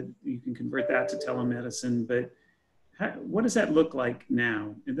before that. You can convert that to telemedicine, but what does that look like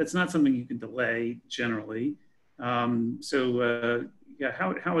now? And that's not something you can delay generally. Yeah,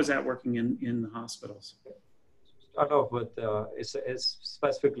 how is that working in the hospitals? Start off with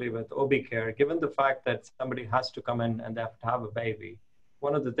specifically with OB care. Given the fact that somebody has to come in and they have to have a baby,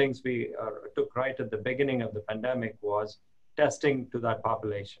 one of the things we took right at the beginning of the pandemic was testing to that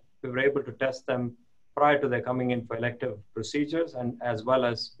population. We were able to test them prior to their coming in for elective procedures, and as well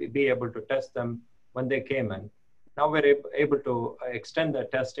as be able to test them when they came in. Now we're able to extend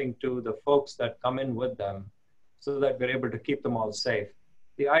that testing to the folks that come in with them so that we're able to keep them all safe.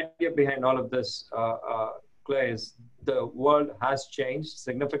 The idea behind all of this, Clay, is the world has changed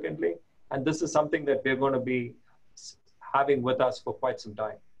significantly, and this is something that we're going to be having with us for quite some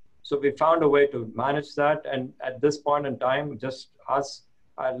time. So we found a way to manage that, and at this point in time, just us,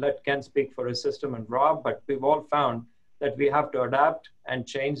 I'll let Ken speak for his system and Rob, but we've all found that we have to adapt and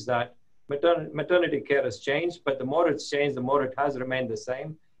change that. Maternity care has changed, but the more it's changed, the more it has remained the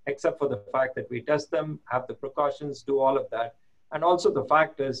same, except for the fact that we test them, have the precautions, do all of that. And also the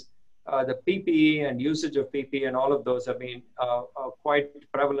fact is the PPE and usage of PPE and all of those have been quite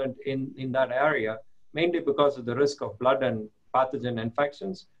prevalent in that area, mainly because of the risk of blood and pathogen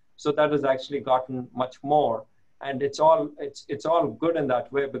infections. So that has actually gotten much more. And it's all good in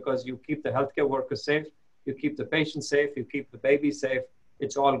that way, because you keep the healthcare workers safe, you keep the patient safe, you keep the baby safe.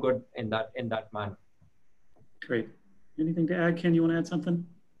 It's all good in that manner. Great. Anything to add, Ken? You want to add something?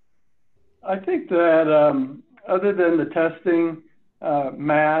 I think that other than the testing,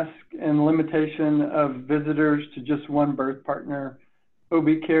 mask, and limitation of visitors to just one birth partner, OB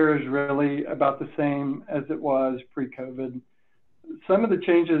care is really about the same as it was pre-COVID. Some of the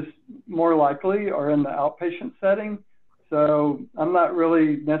changes more likely are in the outpatient setting. So I'm not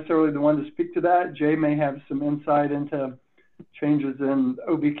really necessarily the one to speak to that. Jay may have some insight into changes in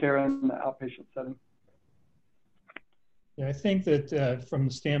OB care in the outpatient setting. Yeah, I think that from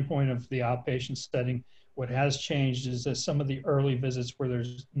the standpoint of the outpatient setting, what has changed is that some of the early visits where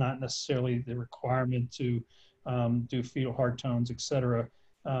there's not necessarily the requirement to do fetal heart tones, et cetera,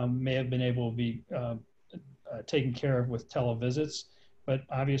 may have been able to be taken care of with televisits. But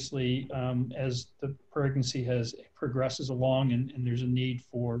obviously, as the pregnancy progresses along and there's a need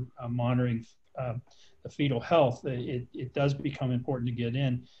for monitoring the fetal health, it does become important to get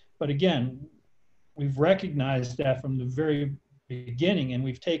in. But again, we've recognized that from the very beginning, and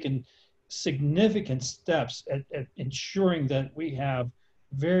we've taken significant steps at ensuring that we have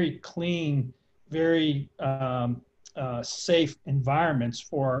very clean, very safe environments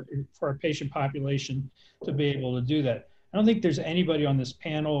for our patient population to be able to do that. I don't think there's anybody on this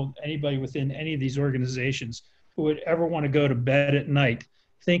panel, anybody within any of these organizations who would ever want to go to bed at night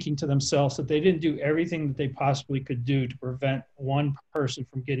thinking to themselves that they didn't do everything that they possibly could do to prevent one person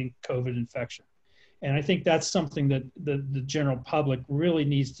from getting COVID infection. And I think that's something that the general public really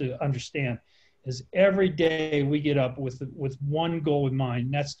needs to understand, is every day we get up with one goal in mind,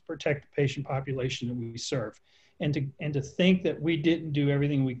 and that's to protect the patient population that we serve. And to think that we didn't do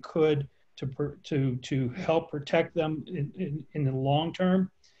everything we could to help protect them in the long term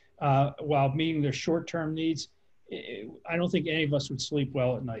while meeting their short-term needs, I don't think any of us would sleep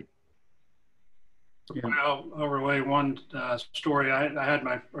well at night. Yeah. I'll relay one story. I had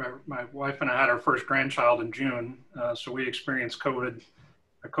my wife and I had our first grandchild in June, so we experienced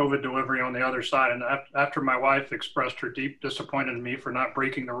a COVID delivery on the other side. And after my wife expressed her deep disappointment in me for not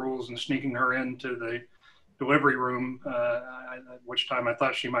breaking the rules and sneaking her into the delivery room, at which time I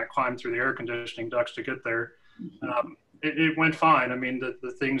thought she might climb through the air conditioning ducts to get there. It went fine. I mean,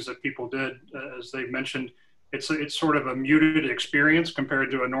 the things that people did, as they mentioned, it's sort of a muted experience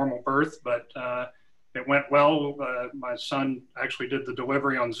compared to a normal birth, but it went well. My son actually did the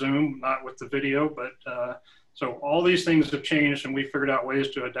delivery on Zoom, not with the video, but so all these things have changed, and we figured out ways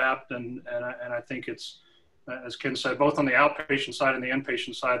to adapt. And I think it's, as Ken said, both on the outpatient side and the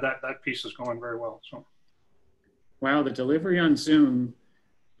inpatient side, that piece is going very well. So. Wow, the delivery on Zoom,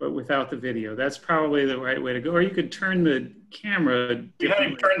 but without the video. That's probably the right way to go. Or you could turn the camera. Yeah,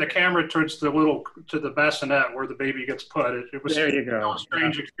 you turn the camera towards to the bassinet where the baby gets put. It was there you go. A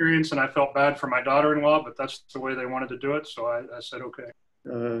strange experience, and I felt bad for my daughter-in-law, but that's the way they wanted to do it. So I said, okay.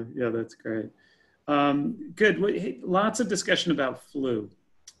 Yeah, that's great. Good. Well, hey, lots of discussion about flu,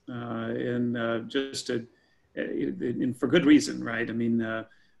 and for good reason, right? I mean,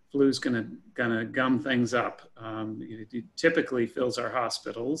 flu's gonna gum things up. It typically fills our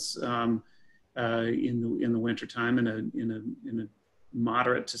hospitals in the wintertime in a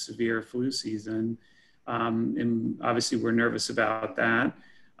moderate to severe flu season. And obviously we're nervous about that.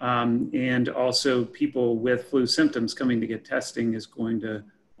 And also people with flu symptoms coming to get testing is going to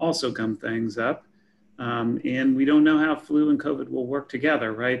also gum things up. And we don't know how flu and COVID will work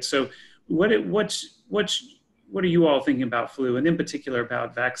together, right? So what are you all thinking about flu, and in particular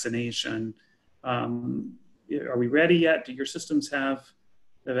about vaccination? Are we ready yet? Do your systems have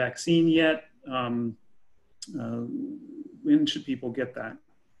the vaccine yet? When should people get that?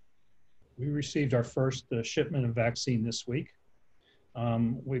 We received our first shipment of vaccine this week.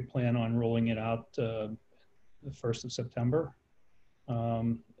 We plan on rolling it out the 1st of September.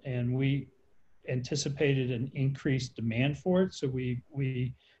 And we anticipated an increased demand for it. So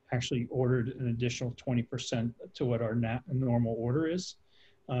we actually ordered an additional 20% to what our normal order is.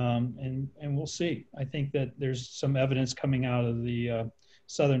 And we'll see. I think that there's some evidence coming out of the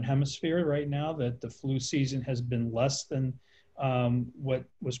Southern Hemisphere right now that the flu season has been less than what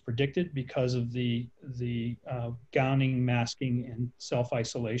was predicted because of the gowning, masking, and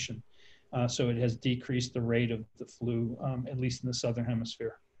self-isolation. So it has decreased the rate of the flu, at least in the Southern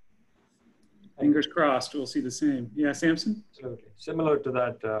Hemisphere. Fingers crossed, we'll see the same. Yeah, Samson? Absolutely. Similar to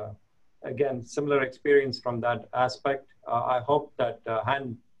that, again, similar experience from that aspect. I hope that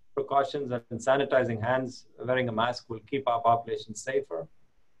hand precautions and sanitizing hands, wearing a mask will keep our population safer.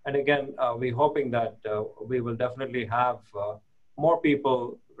 And again, we're hoping that we will definitely have more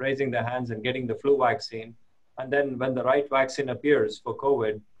people raising their hands and getting the flu vaccine. And then when the right vaccine appears for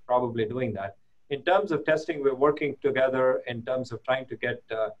COVID, probably doing that. In terms of testing, we're working together in terms of trying to get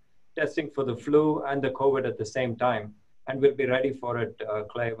testing for the flu and the COVID at the same time. And we'll be ready for it,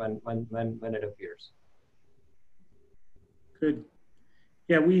 Clay, when it appears. Good.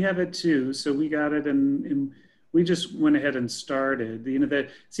 Yeah, we have it too. So we got it and we just went ahead and started. You know, the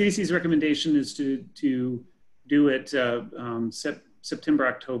CDC's recommendation is to do it September,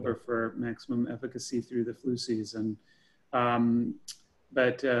 October for maximum efficacy through the flu season.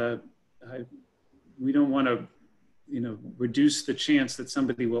 But we don't want to, reduce the chance that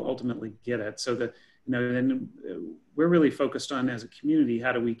somebody will ultimately get it. So that, and we're really focused on, as a community,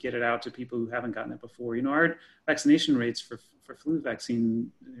 how do we get it out to people who haven't gotten it before? Our vaccination rates for flu vaccine,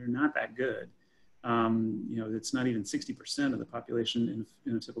 they're not that good. It's not even 60% of the population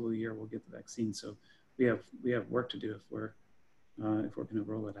in a typical year will get the vaccine. So we have work to do if we're going to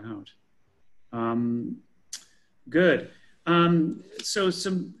roll it out. Good. So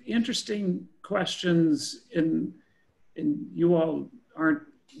some interesting questions, and you all aren't.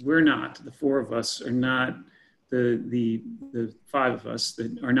 We're not. The four of us are not. The five of us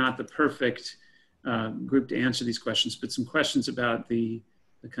that are not the perfect group to answer these questions. But some questions about the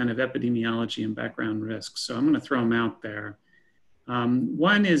kind of epidemiology and background risks. So I'm going to throw them out there.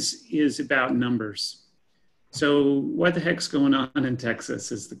 One is about numbers. So what the heck's going on in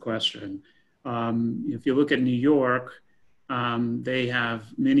Texas is the question. If you look at New York, they have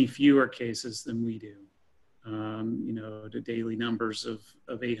many fewer cases than we do. The daily numbers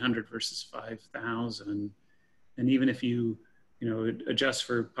of 800 versus 5,000. And even if you adjust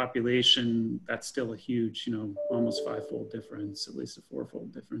for population, that's still a huge, almost five-fold difference, at least a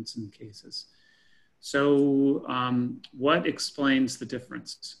four-fold difference in cases. So what explains the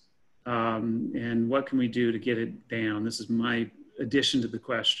difference? And what can we do to get it down? This is my addition to the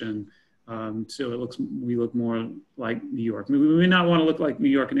question. So we look more like New York. We may not want to look like New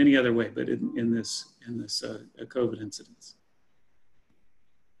York in any other way, but in this COVID incidence.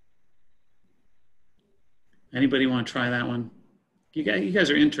 Anybody want to try that one? You guys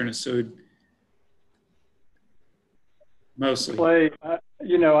are internists, so mostly. Clay,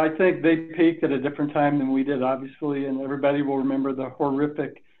 I think they peaked at a different time than we did, obviously, and everybody will remember the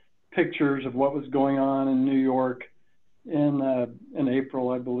horrific pictures of what was going on in New York in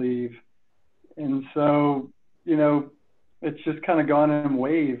April, I believe. And so, it's just kind of gone in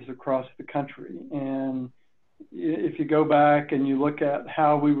waves across the country. And if you go back and you look at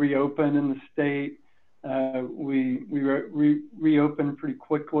how we reopened in the state, we reopened pretty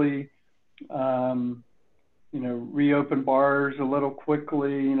quickly, reopened bars a little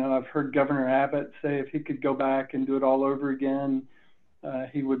quickly. I've heard Governor Abbott say if he could go back and do it all over again,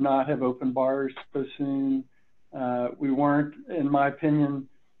 he would not have opened bars so soon. We weren't, in my opinion,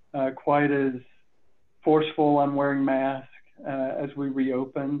 quite as forceful on wearing masks as we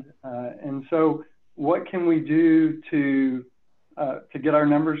reopened. And so what can we do to get our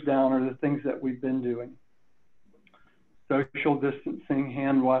numbers down are the things that we've been doing. Social distancing,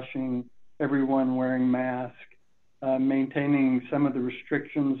 hand washing, everyone wearing masks, maintaining some of the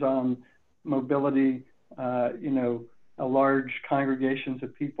restrictions on mobility, large congregations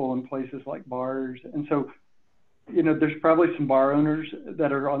of people in places like bars. And so, there's probably some bar owners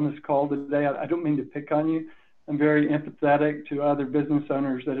that are on this call today. I don't mean to pick on you. I'm very empathetic to other business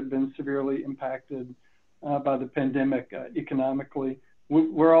owners that have been severely impacted by the pandemic economically.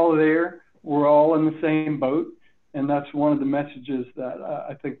 We're all there. We're all in the same boat. And that's one of the messages that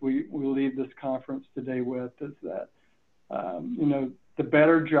I think we leave this conference today with, is that, the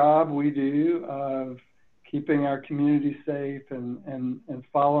better job we do of keeping our community safe and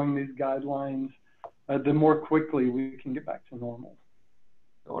following these guidelines, the more quickly we can get back to normal.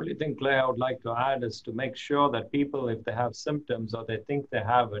 The only thing, Clay, I would like to add is to make sure that people, if they have symptoms or they think they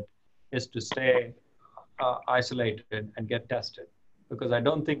have it, is to stay isolated and get tested. Because I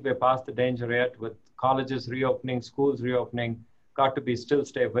don't think we're past the danger yet. With colleges reopening, schools reopening, got to be still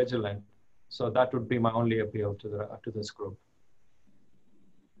stay vigilant. So that would be my only appeal to this group.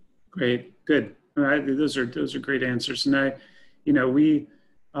 Great, good. All right, those are great answers. And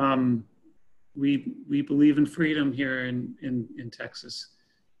we believe in freedom here in Texas,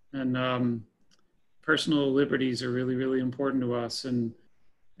 and personal liberties are really, really important to us. And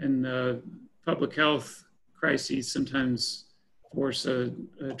public health crises sometimes force a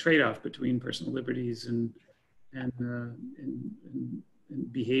trade-off between personal liberties and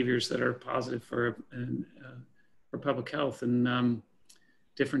behaviors that are positive for public health. And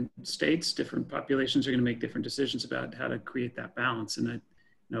different states, different populations are going to make different decisions about how to create that balance. And I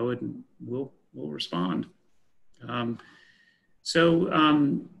know it, and we'll respond.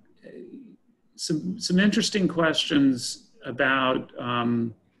 Some interesting questions about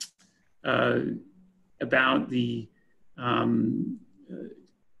the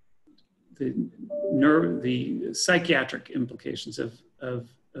psychiatric implications of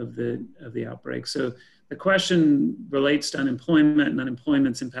the outbreak. So the question relates to unemployment and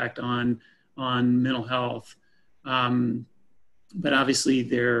unemployment's impact on mental health. But obviously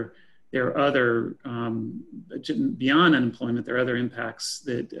there are other, beyond unemployment, there are other impacts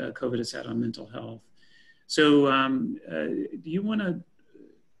that COVID has had on mental health. So do you want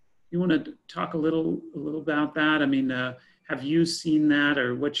to talk a little about that? I mean, have you seen that,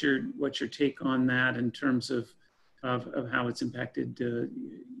 or what's your take on that in terms of how it's impacted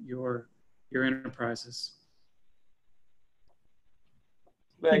your enterprises?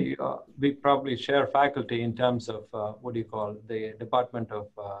 Well, we probably share faculty in terms of the Department of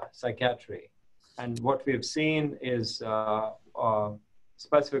Psychiatry. And what we've seen is,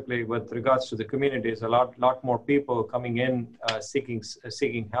 specifically with regards to the community, is a lot more people coming in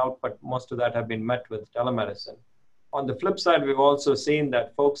seeking help, but most of that have been met with telemedicine. On the flip side, we've also seen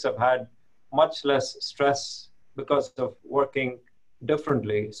that folks have had much less stress because of working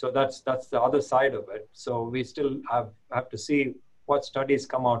differently. So that's the other side of it. So we still have to see what studies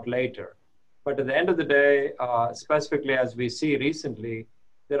come out later. But at the end of the day, specifically as we see recently,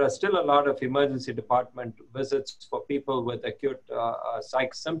 there are still a lot of emergency department visits for people with acute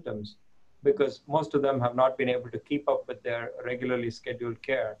psych symptoms, because most of them have not been able to keep up with their regularly scheduled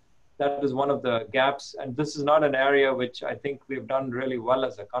care. That is one of the gaps. And this is not an area which I think we've done really well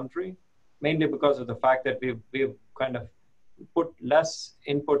as a country, mainly because of the fact that we've kind of put less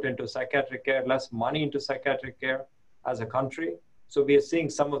input into psychiatric care, less money into psychiatric care as a country. So we are seeing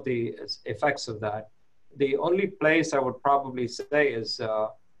some of the effects of that. The only place I would probably say is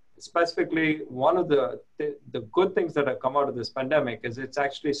specifically one of the good things that have come out of this pandemic is it's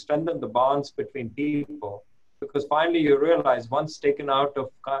actually strengthened the bonds between people, because finally you realize once you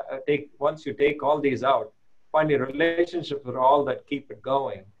take all these out, finally relationships are all that keep it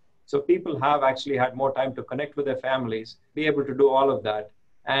going. So people have actually had more time to connect with their families, be able to do all of that,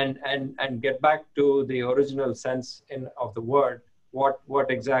 and get back to the original sense of the word, what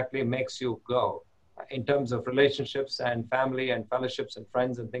exactly makes you go in terms of relationships and family and fellowships and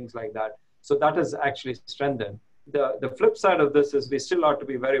friends and things like that. So that has actually strengthened. The flip side of this is we still ought to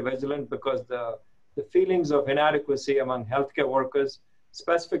be very vigilant, because the feelings of inadequacy among healthcare workers,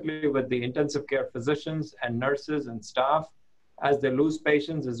 specifically with the intensive care physicians and nurses and staff, as they lose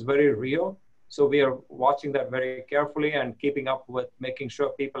patients, is very real. So we are watching that very carefully and keeping up with making sure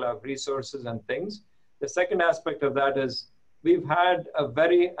people have resources and things. The second aspect of that is we've had a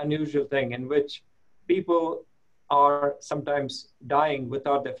very unusual thing in which people are sometimes dying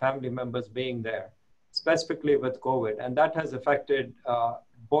without their family members being there, specifically with COVID. And that has affected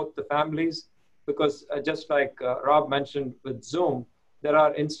both the families, because just like Rob mentioned with Zoom, there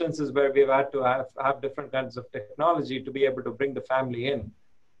are instances where we've had to have different kinds of technology to be able to bring the family in.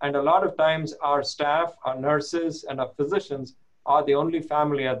 And a lot of times our staff, our nurses, and our physicians are the only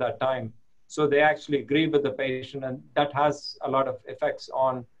family at that time. So they actually agree with the patient, and that has a lot of effects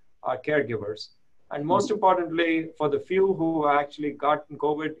on our caregivers. And most importantly, for the few who actually gotten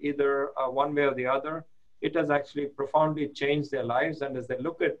COVID, either one way or the other, it has actually profoundly changed their lives. And as they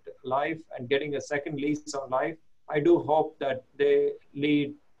look at life and getting a second lease on life, I do hope that they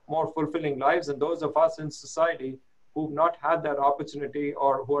lead more fulfilling lives. And those of us in society who've not had that opportunity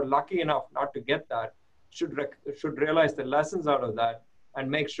or who are lucky enough not to get that should realize the lessons out of that and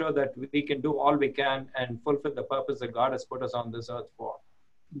make sure that we can do all we can and fulfill the purpose that God has put us on this earth for.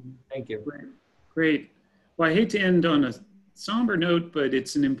 Thank you. Great. Well, I hate to end on a somber note, but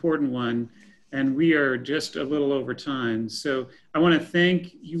it's an important one, and we are just a little over time. So I want to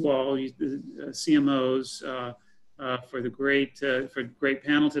thank you all, the CMOs, for the great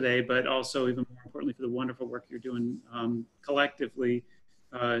panel today, but also even more importantly for the wonderful work you're doing collectively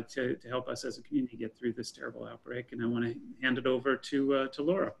to help us as a community get through this terrible outbreak. And I want to hand it over to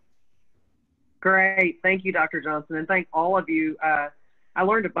Laura. Great. Thank you, Dr. Johnston, and thank all of you. I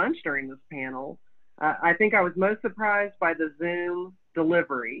learned a bunch during this panel. I think I was most surprised by the Zoom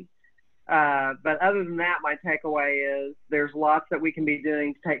delivery. But other than that, my takeaway is there's lots that we can be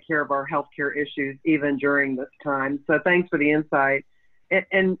doing to take care of our healthcare issues even during this time. So thanks for the insight.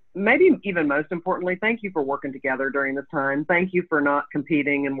 And maybe even most importantly, thank you for working together during this time. Thank you for not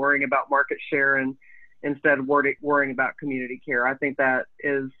competing and worrying about market share and instead of worrying about community care. I think that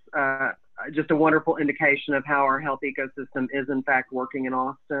is just a wonderful indication of how our health ecosystem is in fact working in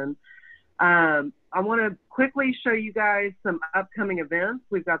Austin. I want to quickly show you guys some upcoming events.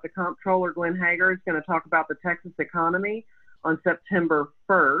 We've got the Comptroller, Glenn Hager, is going to talk about the Texas economy on September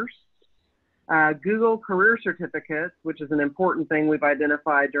 1st. Google Career Certificates, which is an important thing we've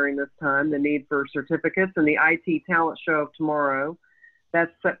identified during this time, the need for certificates, and the IT Talent Show of tomorrow.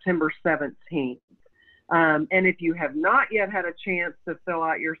 That's September 17th. And if you have not yet had a chance to fill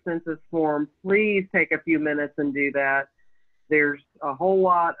out your census form, please take a few minutes and do that. There's a whole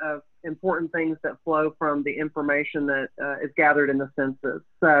lot of important things that flow from the information that is gathered in the census.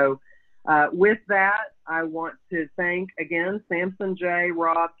 So with that, I want to thank again Samson, Jay,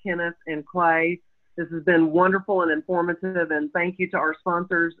 Rob, Kenneth, and Clay. This has been wonderful and informative, and thank you to our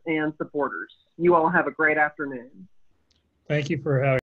sponsors and supporters. You all have a great afternoon. Thank you for having